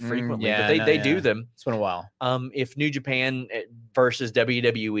don't want to say frequently, yeah, but they no, do yeah. them. It's been a while. If New Japan versus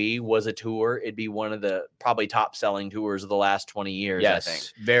WWE was a tour, it'd be one of the probably top selling tours of the last 20 years. Yes, I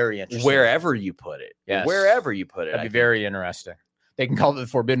think. very interesting. Wherever you put it, Yes. wherever you put it, That'd be very interesting. They can call it the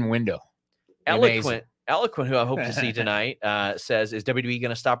forbidden window. Eloquent, who I hope to see tonight, says, is WWE going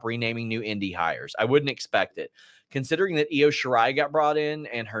to stop renaming new indie hires? I wouldn't expect it. Considering that Io Shirai got brought in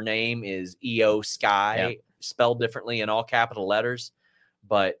and her name is Io Sky, spelled differently in all capital letters.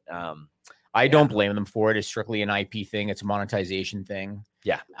 But I don't blame them for it. It's strictly an IP thing. It's a monetization thing.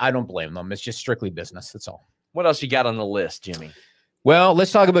 Yeah. I don't blame them. It's just strictly business. That's all. What else you got on the list, Jimmy? Well,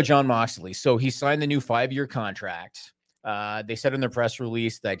 let's talk about Jon Moxley. So he signed the new 5-year contract. They said in their press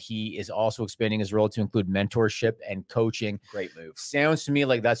release that he is also expanding his role to include mentorship and coaching. Great move. Sounds to me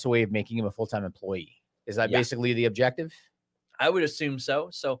like that's a way of making him a full-time employee. Is that basically the objective? I would assume so.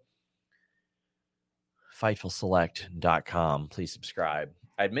 So FightfulSelect.com. Please subscribe.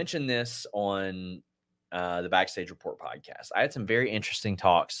 I'd mentioned this on the Backstage Report podcast. I had some very interesting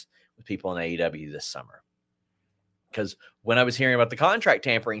talks with people in AEW this summer. Because when I was hearing about the contract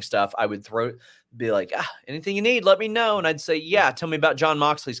tampering stuff, I would be like, anything you need, let me know. And I'd say, yeah, tell me about Jon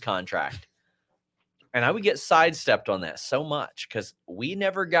Moxley's contract. And I would get sidestepped on that so much because we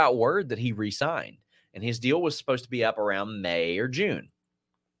never got word that he re-signed. And his deal was supposed to be up around May or June.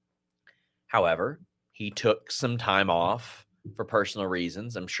 However, he took some time off for personal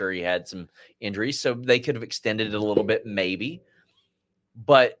reasons. I'm sure he had some injuries, so they could have extended it a little bit, maybe.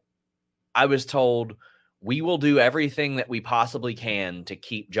 But I was told we will do everything that we possibly can to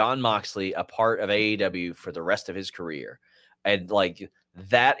keep Jon Moxley a part of AEW for the rest of his career. And like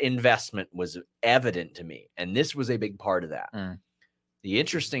that investment was evident to me. And this was a big part of that. The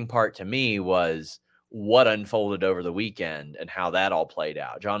interesting part to me was what unfolded over the weekend and how that all played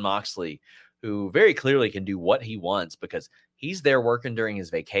out. Jon Moxley, who very clearly can do what he wants because he's there working during his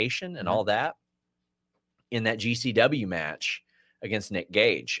vacation and all that, in that GCW match against Nick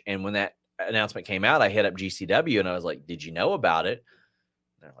Gage. And when that announcement came out, I hit up GCW and I was like, did you know about it?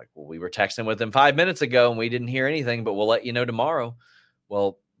 And they're like, well, we were texting with them 5 minutes ago and we didn't hear anything, but we'll let you know tomorrow.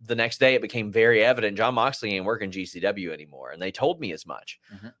 Well, the next day it became very evident Jon Moxley ain't working GCW anymore. And they told me as much.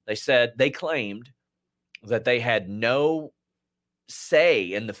 They claimed that they had no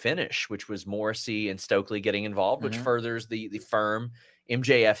say in the finish, which was Morrissey and Stokely getting involved, which furthers the firm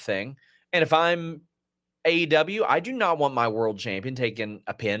MJF thing. And if I'm AEW, I do not want my world champion taking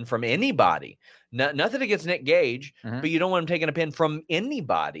a pin from anybody. Nothing against Nick Gage, but you don't want him taking a pin from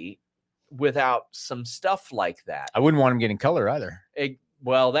anybody without some stuff like that. I wouldn't want him getting color either.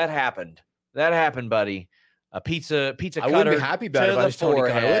 Well, that happened. That happened, buddy. A pizza cutter. I wouldn't be happy about it. To the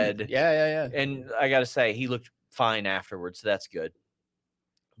forehead. Yeah. And I got to say, he looked fine afterwards, so that's good.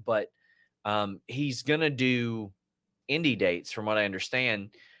 But he's going to do indie dates, from what I understand.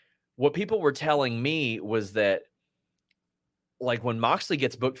 What people were telling me was that, like, when Moxley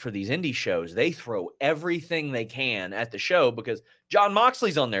gets booked for these indie shows, they throw everything they can at the show because Jon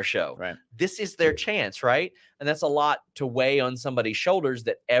Moxley's on their show. Right. This is their chance, right? And that's a lot to weigh on somebody's shoulders,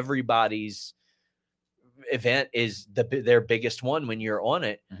 that everybody's event is their biggest one when you're on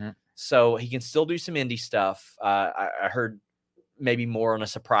it. So he can still do some indie stuff. I heard maybe more on a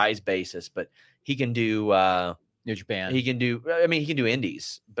surprise basis, but he can do New Japan. He can do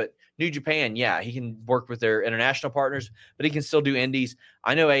indies, but New Japan, yeah, he can work with their international partners, but he can still do indies.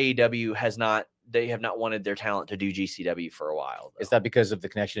 I know AEW have not wanted their talent to do GCW for a while. Is that because of the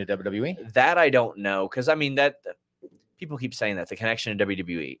connection to WWE? That I don't know, because I mean that people keep saying that the connection to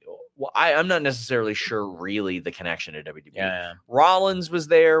WWE. Well, I'm not necessarily sure really the connection to WWE. Yeah. Rollins was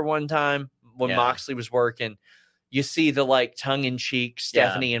there one time when Moxley was working. You see the like tongue-in-cheek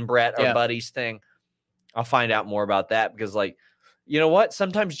Stephanie and Brett are buddies thing. I'll find out more about that because, like, you know what?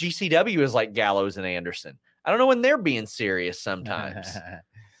 Sometimes GCW is like Gallows and Anderson. I don't know when they're being serious sometimes.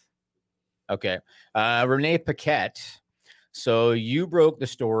 Okay. Renee Paquette. So you broke the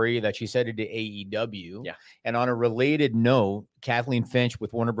story that she said it to AEW. Yeah. And on a related note, Kathleen Finch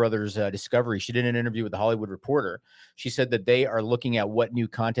with Warner Brothers Discovery, she did an interview with the Hollywood Reporter. She said that they are looking at what new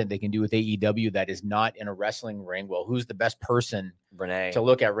content they can do with AEW that is not in a wrestling ring. Well, who's the best person Renee to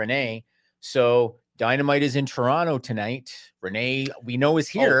look at? Renee. So Dynamite is in Toronto tonight. Renee, we know, is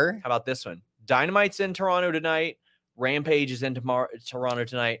here. How about this one? Dynamite's in Toronto tonight. Rampage is in Toronto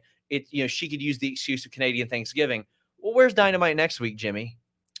tonight. She could use the excuse of Canadian Thanksgiving. Well, where's Dynamite next week, Jimmy?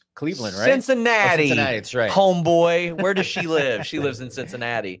 Cleveland, right? Cincinnati. Cincinnati, that's right. Homeboy. Where does she live? She lives in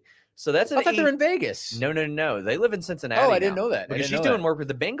Cincinnati. So that's I thought they're in Vegas. No. They live in Cincinnati. Oh, I didn't know that. Because she's doing work with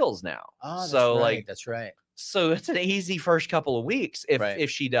the Bengals now. Oh, that's so right. That's right. So it's an easy first couple of weeks if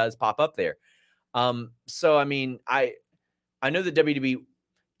she does pop up there. So I mean, I know the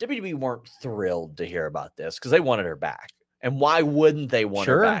WWE weren't thrilled to hear about this because they wanted her back. And why wouldn't they want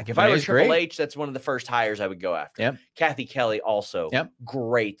her back? If I were Triple H, that's one of the first hires I would go after. Yep. Kathy Kelly also,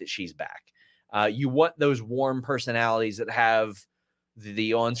 great that she's back. You want those warm personalities that have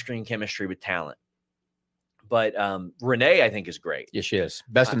the on-screen chemistry with talent. But Renee, I think, is great. Yes, she is.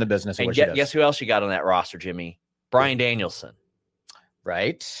 Best in the business. And guess who else you got on that roster, Jimmy? Bryan Danielson.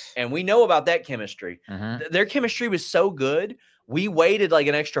 Right. And we know about that chemistry. Their chemistry was so good. We waited like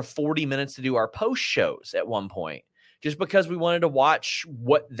an extra 40 minutes to do our post shows at one point, just because we wanted to watch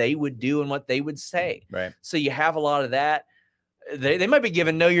what they would do and what they would say. Right. So you have a lot of that. They might be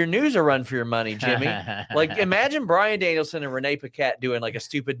giving Know Your News a run for your money, Jimmy. Like, imagine Bryan Danielson and Renee Paquette doing like a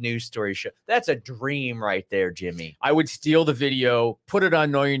stupid news story show. That's a dream right there, Jimmy. I would steal the video, put it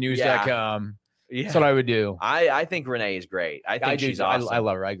on knowyournews.com. Yeah. That's what I would do. I think Renee is great. I think she's awesome. I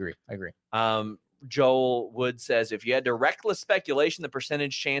love her. I agree. Joel Wood says, if you had to reckless speculation, the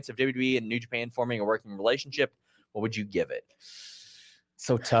percentage chance of WWE and New Japan forming a working relationship, what would you give it?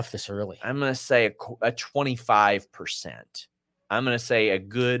 So tough this early. I'm going to say a 25%. I'm going to say a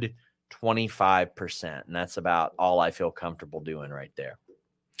good 25%. And that's about all I feel comfortable doing right there.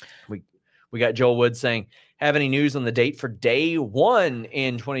 We got Joel Wood saying, have any news on the date for day one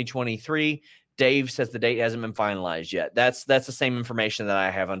in 2023? Dave says the date hasn't been finalized yet. That's the same information that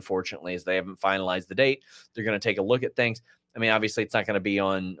I have, unfortunately, is they haven't finalized the date. They're going to take a look at things. I mean, obviously it's not going to be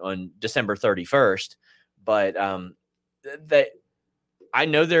on December 31st, but I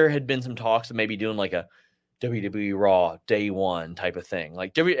know there had been some talks of maybe doing like a WWE Raw day one type of thing.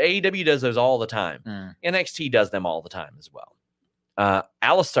 Like AEW does those all the time. NXT does them all the time as well.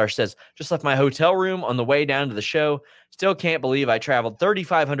 Alistar says, just left my hotel room on the way down to the show. Still can't believe I traveled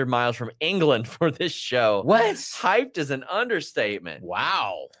 3,500 miles from England for this show. What? Hyped is an understatement.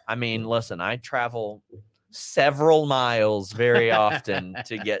 Wow. I mean, listen, I travel several miles very often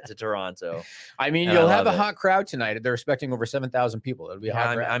to get to Toronto. I mean, you'll have a hot crowd tonight. They're expecting over 7,000 people. It'll be a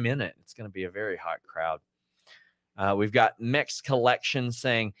hot crowd. I'm in it. It's going to be a very hot crowd. We've got Mex Collection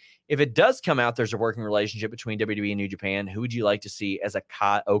saying, if it does come out, there's a working relationship between WWE and New Japan, who would you like to see as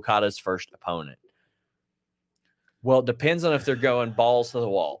Okada's first opponent? Well, it depends on if they're going balls to the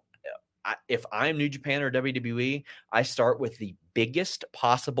wall. If I'm New Japan or WWE, I start with the biggest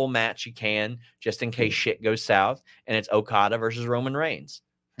possible match you can, just in case shit goes south, and it's Okada versus Roman Reigns.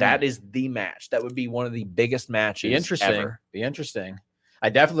 That is the match. That would be one of the biggest matches ever. Be interesting. I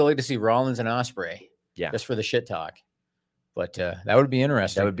definitely like to see Rollins and Ospreay. Yeah. Just for the shit talk. But that would be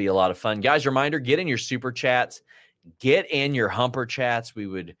interesting. That would be a lot of fun. Guys, reminder, get in your super chats. Get in your humper chats. We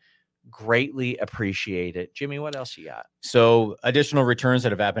would greatly appreciate it. Jimmy, what else you got? So additional returns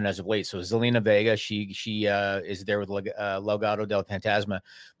that have happened as of late. So Zelina Vega, she is there with Legado del Fantasma.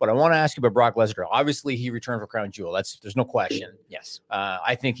 But I want to ask you about Brock Lesnar. Obviously, he returned for Crown Jewel. There's no question. Yes.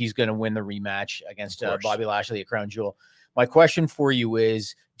 I think he's going to win the rematch against Bobby Lashley at Crown Jewel. My question for you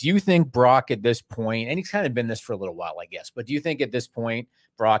is, do you think Brock at this point, and he's kind of been this for a little while, I guess, but do you think at this point,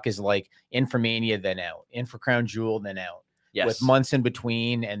 Brock is like in for Mania, then out, in for Crown Jewel, then out? Yes. With months in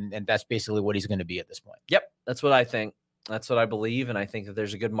between, and that's basically what he's going to be at this point. Yep, that's what I think. That's what I believe, and I think that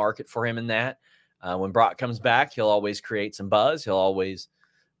there's a good market for him in that. When Brock comes back, he'll always create some buzz. He'll always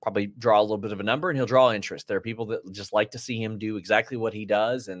probably draw a little bit of a number, and he'll draw interest. There are people that just like to see him do exactly what he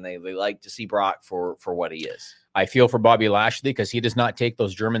does, and they like to see Brock for what he is. I feel for Bobby Lashley because he does not take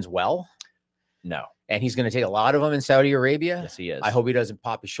those Germans well. No. And he's going to take a lot of them in Saudi Arabia. Yes, he is. I hope he doesn't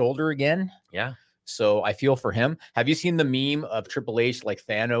pop his shoulder again. Yeah. So I feel for him. Have you seen the meme of Triple H like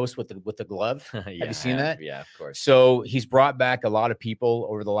Thanos with the glove? Yeah, have you seen that? Yeah, of course. So he's brought back a lot of people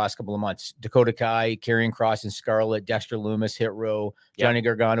over the last couple of months. Dakota Kai, Karrion Kross and Scarlett, Dexter Lumis, Hit Row, Johnny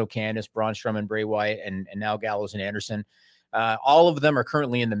Gargano, Candice, Braun Strowman, Bray Wyatt, and now Gallows and Anderson. All of them are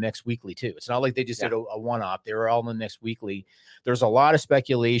currently in the mix weekly too. It's not like they just did a one-off. They were all in the mix weekly. There's a lot of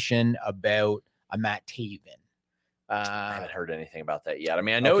speculation about a Matt Taven. I haven't heard anything about that yet. I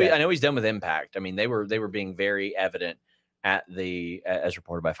mean, I know he's done with Impact. I mean, they were being very evident at as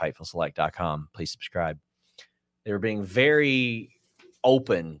reported by FightfulSelect.com. Please subscribe. They were being very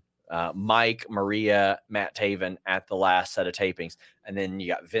open. Mike, Maria, Matt Taven at the last set of tapings, and then you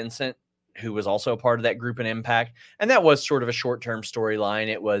got Vincent, who was also a part of that group in Impact, and that was sort of a short-term storyline.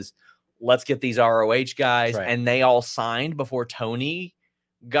 It was, let's get these ROH guys, and they all signed before Tony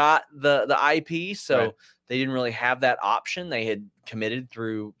got the IP, so they didn't really have that option. They had committed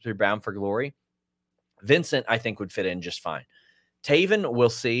through Bound for Glory. Vincent, I think, would fit in just fine. Taven, we'll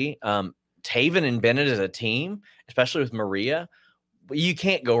see. Taven and Bennett as a team, especially with Maria, you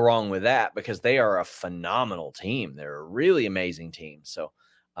can't go wrong with that because they are a phenomenal team. They're a really amazing team. So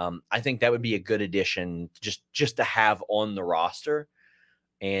I think that would be a good addition just to have on the roster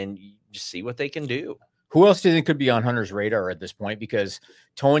and just see what they can do. Who else do you think could be on Hunter's radar at this point? Because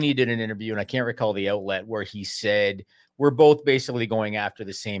Tony did an interview, and I can't recall the outlet, where he said we're both basically going after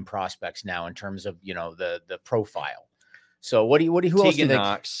the same prospects now in terms of, the profile. So who else do you Tegan think?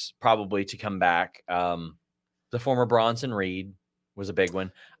 Knox probably to come back. The former Bronson Reed was a big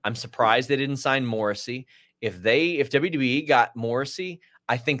one. I'm surprised they didn't sign Morrissey. If WWE got Morrissey,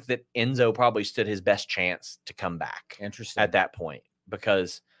 I think that Enzo probably stood his best chance to come back. Interesting. At that point,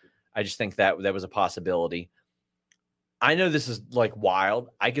 because I just think that was a possibility. I know this is like wild.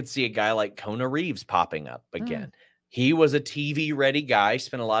 I could see a guy like Kona Reeves popping up again. He was a TV ready guy,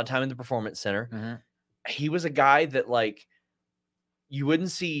 spent a lot of time in the Performance Center. He was a guy that like you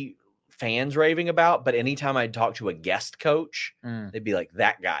wouldn't see fans raving about, but anytime I'd talk to a guest coach, they'd be like,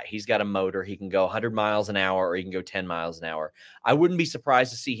 that guy, he's got a motor. He can go 100 miles an hour or he can go 10 miles an hour. I wouldn't be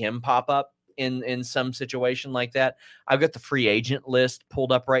surprised to see him pop up in some situation like that. I've got the free agent list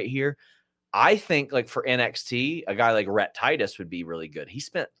pulled up right here. I think like for NXT, a guy like Rhett Titus would be really good. He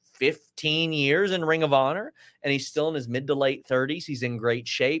spent 15 years in Ring of Honor and he's still in his mid to late 30s. He's in great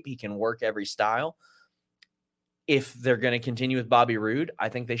shape. He can work every style. If they're going to continue with Bobby Roode, I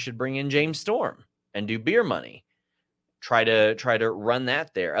think they should bring in James Storm and do beer money. Try to run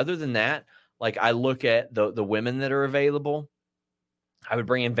that there. Other than that, like I look at the women that are available, I would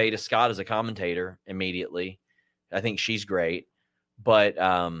bring in Veda Scott as a commentator immediately. I think she's great, but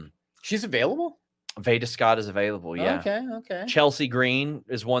she's available. Veda Scott is available. Yeah. Okay. Chelsea Green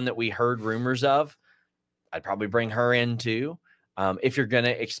is one that we heard rumors of. I'd probably bring her in too. If you're going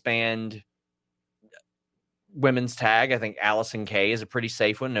to expand women's tag, I think Allison Kay is a pretty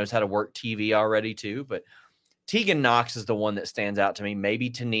safe one, knows how to work TV already too, but Tegan Knox is the one that stands out to me. Maybe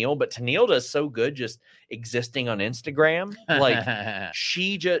Tenille, but Tenille does so good just existing on Instagram. Like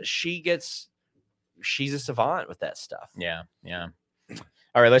she's a savant with that stuff. Yeah.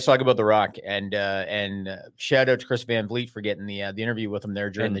 All right, let's talk about The Rock and shout out to Chris Van Vliet for getting the interview with him there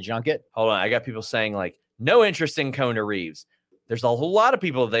during the junket. Hold on, I got people saying like no interest in Kona Reeves. There's a whole lot of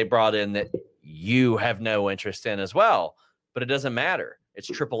people they brought in that you have no interest in as well, but it doesn't matter. It's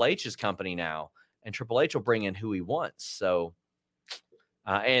Triple H's company now, and Triple H will bring in who he wants. So,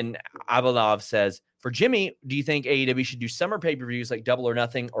 and Abalov says, for Jimmy, do you think AEW should do summer pay-per-views like Double or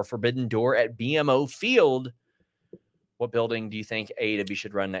Nothing or Forbidden Door at BMO Field? What building do you think AEW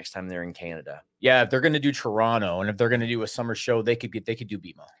should run next time they're in Canada? Yeah, if they're going to do Toronto and if they're going to do a summer show, they could do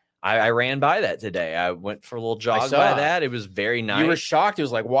BMO. I ran by that today. I went for a little jog by that. It was very nice. You were shocked. It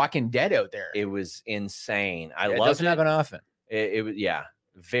was like Walking Dead out there. It was insane. I love it. It doesn't happen often. It was,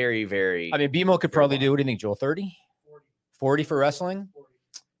 very, very. I mean, BMO could probably do, what do you think, Joel? 30? 40 for wrestling?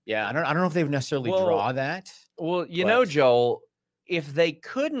 Yeah, I don't know if they would necessarily draw that. Well, you know, Joel, if they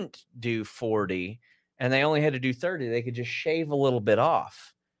couldn't do 40 and they only had to do 30, they could just shave a little bit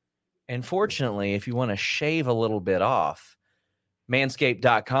off. And fortunately, if you want to shave a little bit off,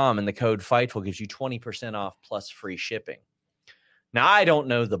 Manscaped.com and the code FIGHTFUL gives you 20% off plus free shipping. Now, I don't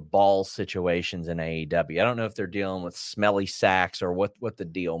know the ball situations in AEW. I don't know if they're dealing with smelly sacks or what the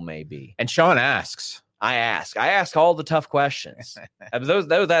deal may be. And Sean asks. I ask all the tough questions.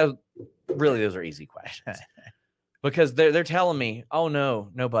 those are easy questions. Because they're telling me, oh,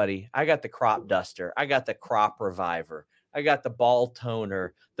 no, buddy. I got the crop duster. I got the crop reviver. I got the ball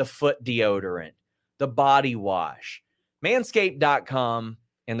toner, the foot deodorant, the body wash. Manscaped.com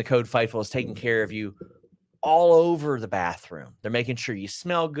and the code FIGHTFUL is taking care of you all over the bathroom. They're making sure you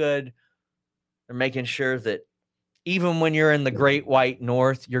smell good. They're making sure that even when you're in the Great White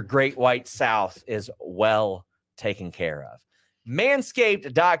North, your Great White South is well taken care of.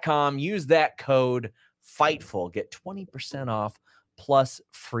 Manscaped.com. Use that code FIGHTFUL. Get 20% off plus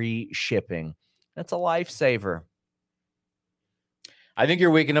free shipping. That's a lifesaver. I think you're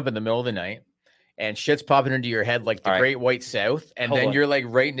waking up in the middle of the night and shit's popping into your head like the Great White South. And then you're like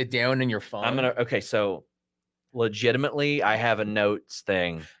writing it down in your phone. So legitimately, I have a notes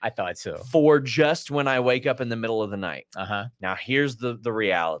thing. I thought so. For just when I wake up in the middle of the night. Uh-huh. Now, here's the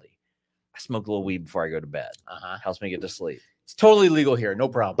reality. I smoke a little weed before I go to bed. Uh-huh. Helps me get to sleep. It's totally legal here. No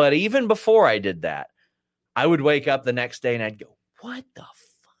problem. But even before I did that, I would wake up the next day and I'd go, what the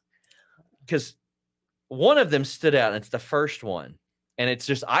fuck? Because one of them stood out, and it's the first one. And it's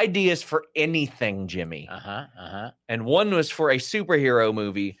just ideas for anything, Jimmy. And one was for a superhero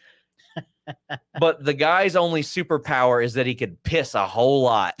movie. But the guy's only superpower is that he could piss a whole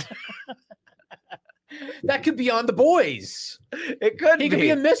lot. That could be on The Boys. It could He could be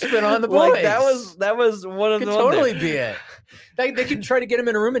a misfit on The Boys. Like, that was one of Could the totally be it. They could try to get him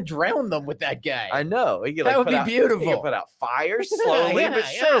in a room and drown them with that guy. I know. He could, That would put be out, beautiful. He could put out fires slowly but Yeah,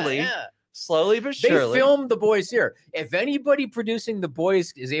 surely. yeah. Slowly but They surely. filmed The Boys here. If anybody producing The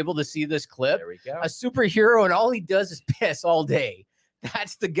Boys is able to see this clip, There we go. a superhero and all he does is piss all day.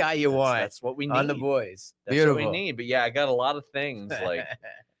 That's the guy you want That's what we need. on The Boys. That's Beautiful. what we need. But yeah, I got a lot of things like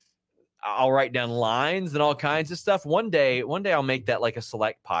I'll write down lines and all kinds of stuff. One day I'll make that like a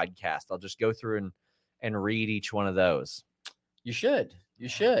select podcast. I'll just go through and read each one of those. You should.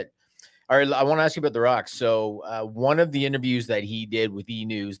 All right, I want to ask you about The Rock. So one of the interviews that he did with E!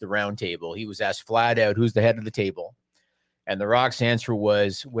 News, the Roundtable, he was asked flat out, who's the head of the table? And The Rock's answer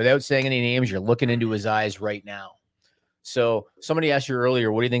was, without saying any names, you're looking into his eyes right now. So somebody asked you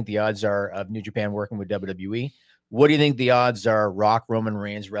earlier, what do you think the odds are of New Japan working with WWE? What do you think the odds are Rock, Roman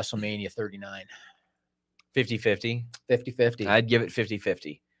Reigns, WrestleMania 39? 50-50. 50-50. I'd give it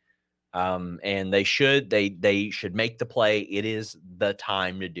 50-50. And they should make the play. It is the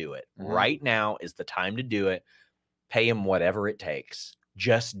time to do it. Mhm. Right now is the time to do it. Pay him whatever it takes.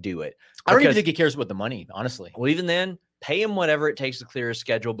 Just do it. I don't even Because- think he cares about the money, honestly. Well, even then, pay him whatever it takes to clear his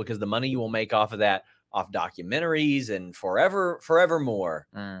schedule, because the money you will make off of that, off documentaries and forevermore,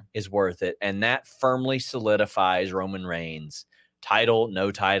 is worth it. And that firmly solidifies Roman Reigns. Title,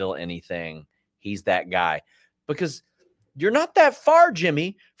 no title, anything. He's that guy. Because you're not that far,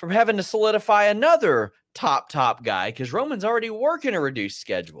 Jimmy, from having to solidify another top guy, because Roman's already working a reduced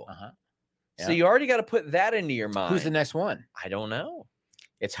schedule. Uh-huh. So Yeah. you already got to put that into your mind. Who's the next one? I don't know.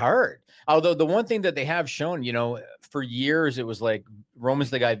 It's hard. Although the one thing that they have shown, for years, it was like Roman's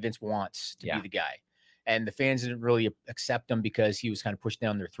the guy Vince wants to Yeah. be the guy. And the fans didn't really accept him because he was kind of pushed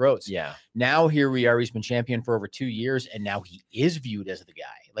down their throats. Yeah. Now here we are. He's been champion for over 2 years, and now he is viewed as the guy.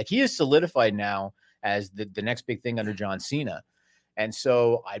 Like, he is solidified now as the next big thing under John Cena. And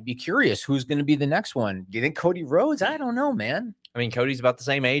so I'd be curious who's going to be the next one. Do you think Cody Rhodes? I don't know, man. I mean, Cody's about the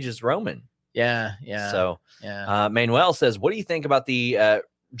same age as Roman. Yeah. So Yeah. Manuel says, what do you think about the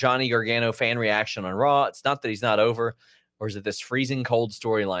Johnny Gargano fan reaction on Raw? It's not that he's not over, or is it this freezing cold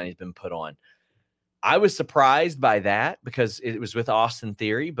storyline he's been put on? I was surprised by that because it was with Austin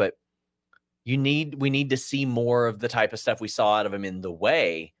Theory, but we need to see more of the type of stuff we saw out of him in The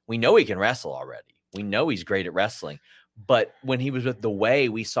Way. We know he can wrestle already. We know he's great at wrestling, but when he was with The Way,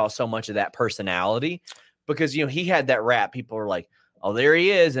 we saw so much of that personality because, he had that rap. People are like, oh, there he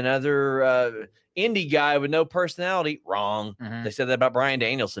is, another indie guy with no personality. Wrong. Mhm. They said that about Bryan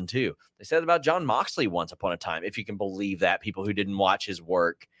Danielson too. They said about Jon Moxley once upon a time, if you can believe that. People who didn't watch his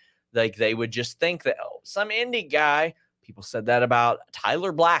work, like, they would just think that, oh, some indie guy. People said that about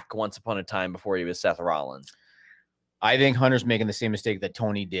Tyler Black once upon a time before he was Seth Rollins. I think Hunter's making the same mistake that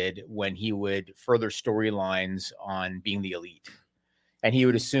Tony did when he would further storylines on being the elite. And he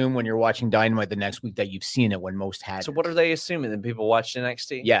would assume when you're watching Dynamite the next week that you've seen it when most hadn't. So what are they assuming? That people watched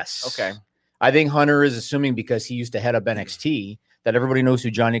NXT? Yes. Okay. I think Hunter is assuming because he used to head up NXT that everybody knows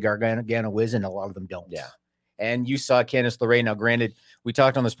who Johnny Gargano is, and a lot of them don't. Yeah. And you saw Candice LeRae. Now, granted, we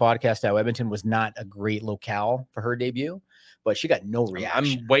talked on this podcast how Edmonton was not a great locale for her debut, but she got no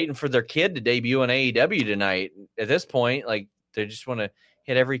reaction. I'm waiting for their kid to debut on AEW tonight. At this point, like, they just want to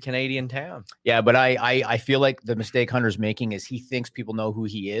hit every Canadian town. Yeah, but I feel like the mistake Hunter's making is he thinks people know who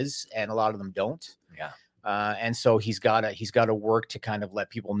he is, and a lot of them don't. Yeah. And so he's got to work to kind of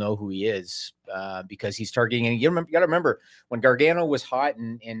let people know who he is, because he's targeting. And you got to remember when Gargano was hot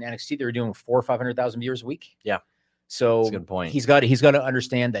in NXT, they were doing 400,000 or 500,000 viewers a week. Yeah. So That's a good point. He's got to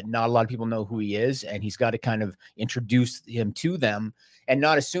understand that not a lot of people know who he is, and he's got to kind of introduce him to them and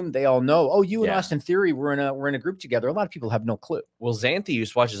not assume they all know. Oh, you and Yeah. Austin Theory we're in a group together. A lot of people have no clue. Well,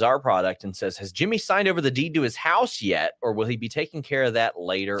 Xanthius watches our product and says, has Jimmy signed over the deed to his house yet, or will he be taking care of that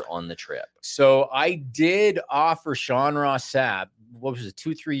later on the trip? So I did offer Sean Ross Sapp, what was it,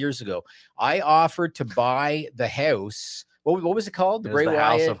 2-3 years ago? I offered to buy the house. What was it called? It was the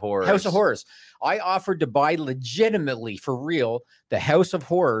House of Horrors. House of Horrors. I offered to buy legitimately, for real, the House of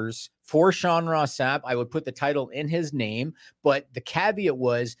Horrors for Sean Ross Sapp. I would put the title in his name, but the caveat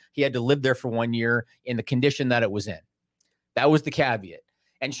was he had to live there for 1 year in the condition that it was in. That was the caveat.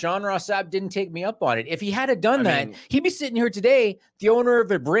 And Sean Ross Sapp didn't take me up on it. If he had done that, he'd be sitting here today, the owner of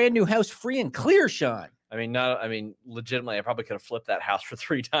a brand new house, free and clear, Sean. Legitimately, I probably could have flipped that house for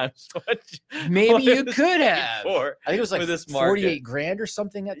 3 times. Maybe you could have. Before. I think it was like with this market. 48 grand or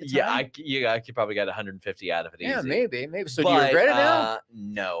something at the time. I could probably get 150 out of it. Yeah, easy. maybe. So do you regret it now?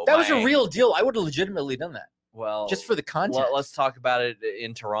 No. That was a real deal. I would have legitimately done that. Well, Just for the content. Let's talk about it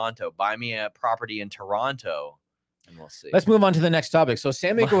in Toronto. Buy me a property in Toronto. and we'll see. Let's move on to the next topic. So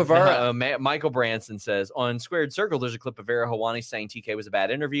Sammy Guevara. Michael Branson says on Squared Circle, there's a clip of Ariel Helwani saying TK was a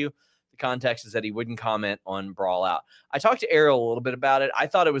bad interview. The context is that he wouldn't comment on Brawl Out. I talked to Ariel a little bit about it. I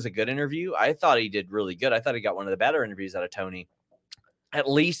thought it was a good interview. I thought he did really good. I thought he got one of the better interviews out of Tony, at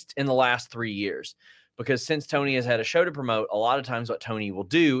least in the last 3 years. Because since Tony has had a show to promote, a lot of times what Tony will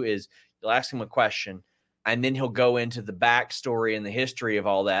do is you'll ask him a question, and then he'll go into the backstory and the history of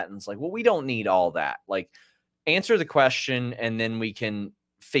all that. And it's like, well, we don't need all that. Like, answer the question, and then we can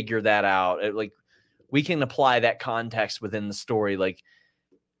figure that out. Like, we can apply that context within the story. Like,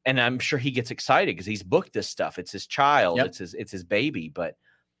 and I'm sure he gets excited because he's booked this stuff. It's his child. Yep. It's his baby. But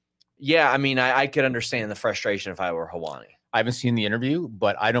yeah, I mean, I could understand the frustration if I were Helwani. I haven't seen the interview,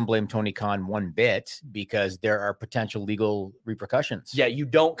 but I don't blame Tony Khan one bit because there are potential legal repercussions. Yeah, you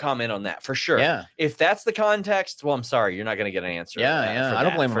don't comment on that for sure. Yeah. If that's the context, well, I'm sorry, you're not going to get an answer. Yeah. I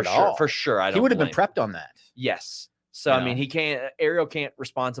don't blame him at all. For sure. He would have been prepped on that. Yes. So, I mean, Ariel can't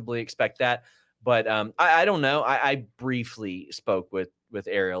responsibly expect that. But I don't know. I briefly spoke with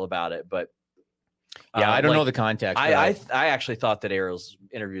Ariel about it, but I don't know the context. I actually thought that Ariel's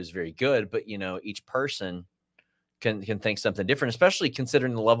interview was very good, but each person can think something different, especially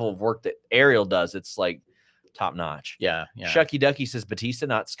considering the level of work that Ariel does. It's like top notch. Yeah. Shucky Ducky says Batista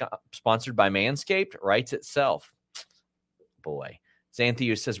not sponsored by Manscaped writes itself. Boy.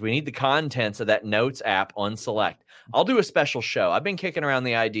 Xantheus says we need the contents of that Notes app on Select. I'll do a special show. I've been kicking around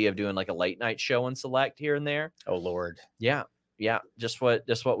the idea of doing like a late night show on Select here and there. Oh Lord. Yeah. Just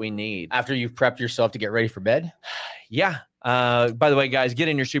what we need. After you've prepped yourself to get ready for bed. Yeah. By the way, guys, get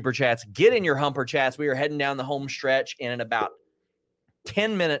in your super chats, get in your humper chats. We are heading down the home stretch, and in about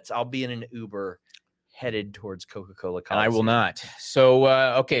 10 minutes, I'll be in an Uber headed towards Coca-Cola Coliseum. And I will not. So,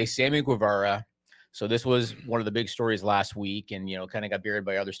 okay, Sammy Guevara. So this was one of the big stories last week, and kind of got buried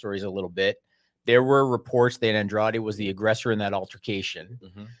by other stories a little bit. There were reports that Andrade was the aggressor in that altercation.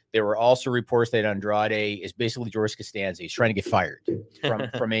 Mm-hmm. There were also reports that Andrade is basically George Costanza. He's trying to get fired from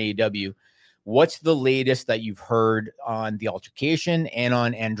AEW. What's the latest that you've heard on the altercation and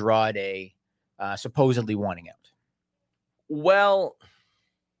on Andrade supposedly wanting out? Well,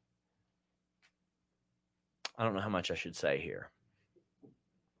 I don't know how much I should say here.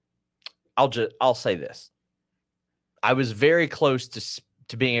 I'll say this. I was very close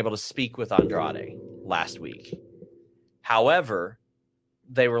to being able to speak with Andrade last week. However,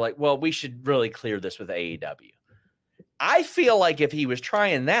 they were like, well, we should really clear this with AEW. I feel like if he was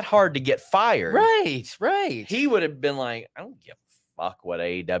trying that hard to get fired, right, he would have been like, I don't give a fuck what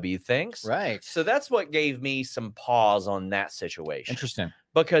AEW thinks. Right. So that's what gave me some pause on that situation. Interesting.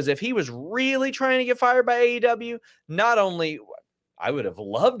 Because if he was really trying to get fired by AEW, not only I would have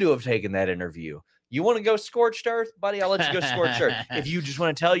loved to have taken that interview. You want to go scorched earth, buddy? I'll let you go scorched earth. If you just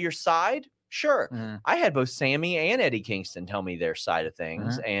want to tell your side, sure. Mm-hmm. I had both Sammy and Eddie Kingston tell me their side of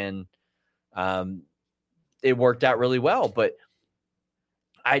things, and it worked out really well. But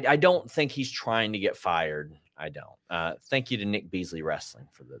I don't think he's trying to get fired. I don't. Thank you to Nick Beasley Wrestling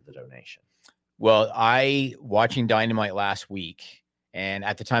for the donation. Well, watching Dynamite last week, and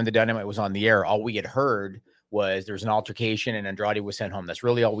at the time the Dynamite was on the air, all we had heard was there was an altercation and Andrade was sent home. That's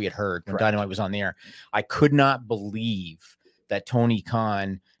really all we had heard when Dynamite was on the air. I could not believe that Tony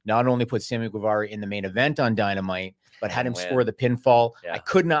Khan not only put Sammy Guevara in the main event on Dynamite, but had him score the pinfall. Yeah. I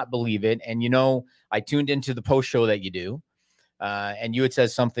could not believe it. And, I tuned into the post show that you do. And you had said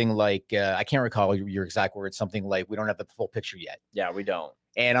something like, I can't recall your exact words, something like, we don't have the full picture yet. Yeah, we don't.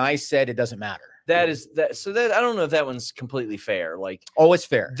 And I said, it doesn't matter. So I don't know if that one's completely fair. Like, oh, it's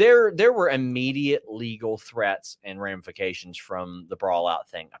fair. There were immediate legal threats and ramifications from the Brawl Out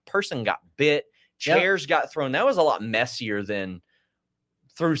thing. A person got bit, chairs got thrown. That was a lot messier than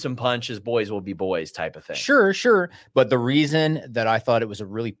threw some punches, boys will be boys type of thing. Sure. But the reason that I thought it was a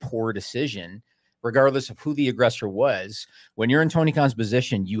really poor decision, regardless of who the aggressor was, when you're in Tony Khan's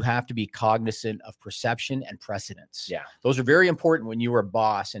position, you have to be cognizant of perception and precedence. Yeah. Those are very important when you were a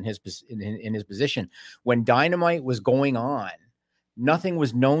boss in his position. When Dynamite was going on, nothing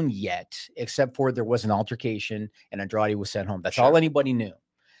was known yet, except for there was an altercation and Andrade was sent home. That's all anybody knew.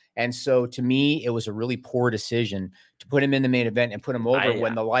 And so to me, it was a really poor decision to put him in the main event and put him over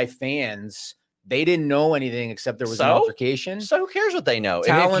when the live fans, they didn't know anything except there was an altercation. So who cares what they know?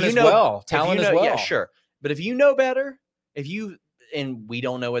 Talent as well. Yeah, sure. But if you know better, and we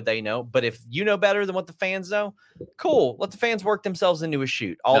don't know what they know, but if you know better than what the fans know, cool. Let the fans work themselves into a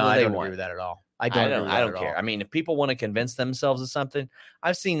shoot. I don't agree with that at all. I don't care. I mean, if people want to convince themselves of something,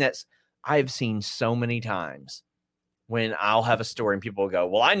 I've seen so many times when I'll have a story and people will go,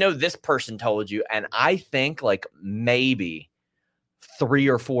 well, I know this person told you. And I think like maybe 3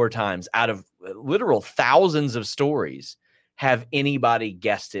 or 4 times out of literal thousands of stories have anybody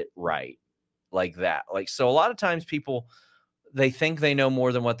guessed it right like that. Like, so a lot of times people, they think they know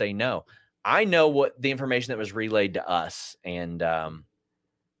more than what they know. I know what the information that was relayed to us. And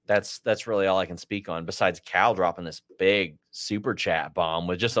that's really all I can speak on, besides Cal dropping this big super chat bomb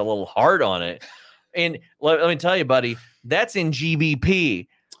with just a little heart on it. And let me tell you, buddy, that's in GBP.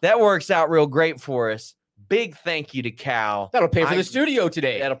 That works out real great for us. Big thank you to Cal. That'll pay for the studio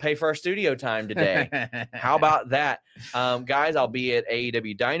today. That'll pay for our studio time today. How about that? Guys, I'll be at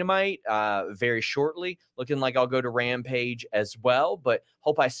AEW Dynamite very shortly. Looking like I'll go to Rampage as well, but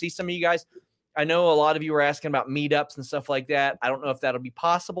hope I see some of you guys. I know a lot of you were asking about meetups and stuff like that. I don't know if that'll be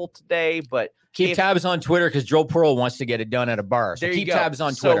possible today, but keep tabs on Twitter because Joe Pearl wants to get it done at a bar. So keep tabs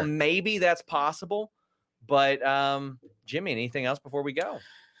on Twitter. So maybe that's possible. But Jimmy, anything else before we go?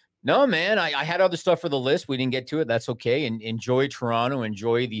 No, man. I had other stuff for the list. We didn't get to it. That's okay. And enjoy Toronto.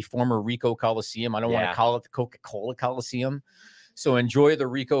 Enjoy the former Ricoh Coliseum. I don't want to call it the Coca-Cola Coliseum. So enjoy the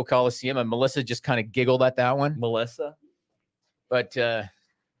Ricoh Coliseum. And Melissa just kind of giggled at that one. Melissa? But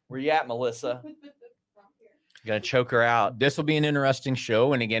where you at, Melissa? You're going to choke her out. This will be an interesting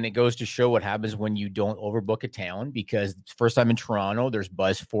show. And again, it goes to show what happens when you don't overbook a town, because it's first time in Toronto, there's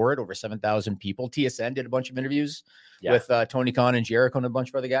buzz for it. Over 7,000 people. TSN did a bunch of interviews with Tony Khan and Jericho and a bunch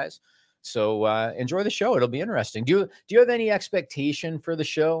of other guys. So enjoy the show. It'll be interesting. Do you have any expectation for the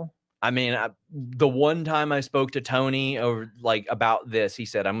show? I mean, the one time I spoke to Tony about this, he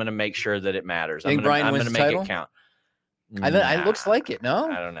said, I'm going to make sure that it matters. I'm going to make it count. It looks like it. No,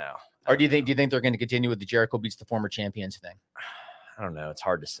 I don't know. Or do you think they're going to continue with the Jericho beats the former champions thing? I don't know. It's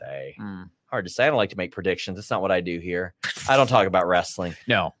hard to say. Hard to say. I don't like to make predictions. It's not what I do here. I don't talk about wrestling.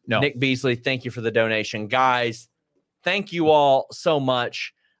 No. Nick Beasley, thank you for the donation. Guys, thank you all so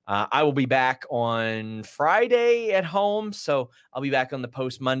much. I will be back on Friday at home, so I'll be back on the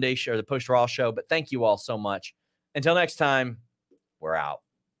post Monday show, or the post Raw show. But thank you all so much. Until next time, we're out.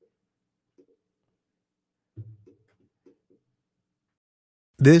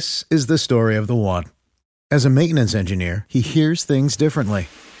 This is the story of the one. As a maintenance engineer, he hears things differently.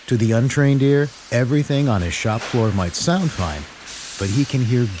 To the untrained ear, everything on his shop floor might sound fine, but he can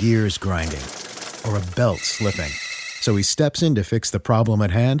hear gears grinding or a belt slipping. So he steps in to fix the problem at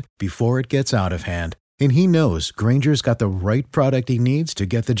hand before it gets out of hand. And he knows Grainger's got the right product he needs to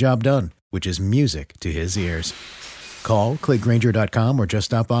get the job done, which is music to his ears. Call, click Grainger.com, or just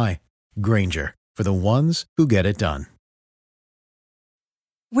stop by. Grainger, for the ones who get it done.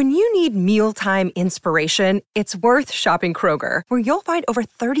 When you need mealtime inspiration, it's worth shopping Kroger, where you'll find over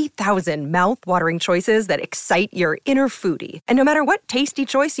 30,000 mouth-watering choices that excite your inner foodie. And no matter what tasty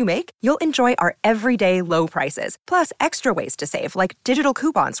choice you make, you'll enjoy our everyday low prices, plus extra ways to save, like digital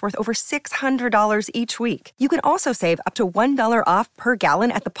coupons worth over $600 each week. You can also save up to $1 off per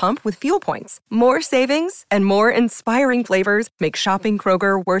gallon at the pump with fuel points. More savings and more inspiring flavors make shopping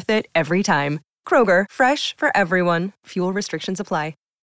Kroger worth it every time. Kroger, fresh for everyone. Fuel restrictions apply.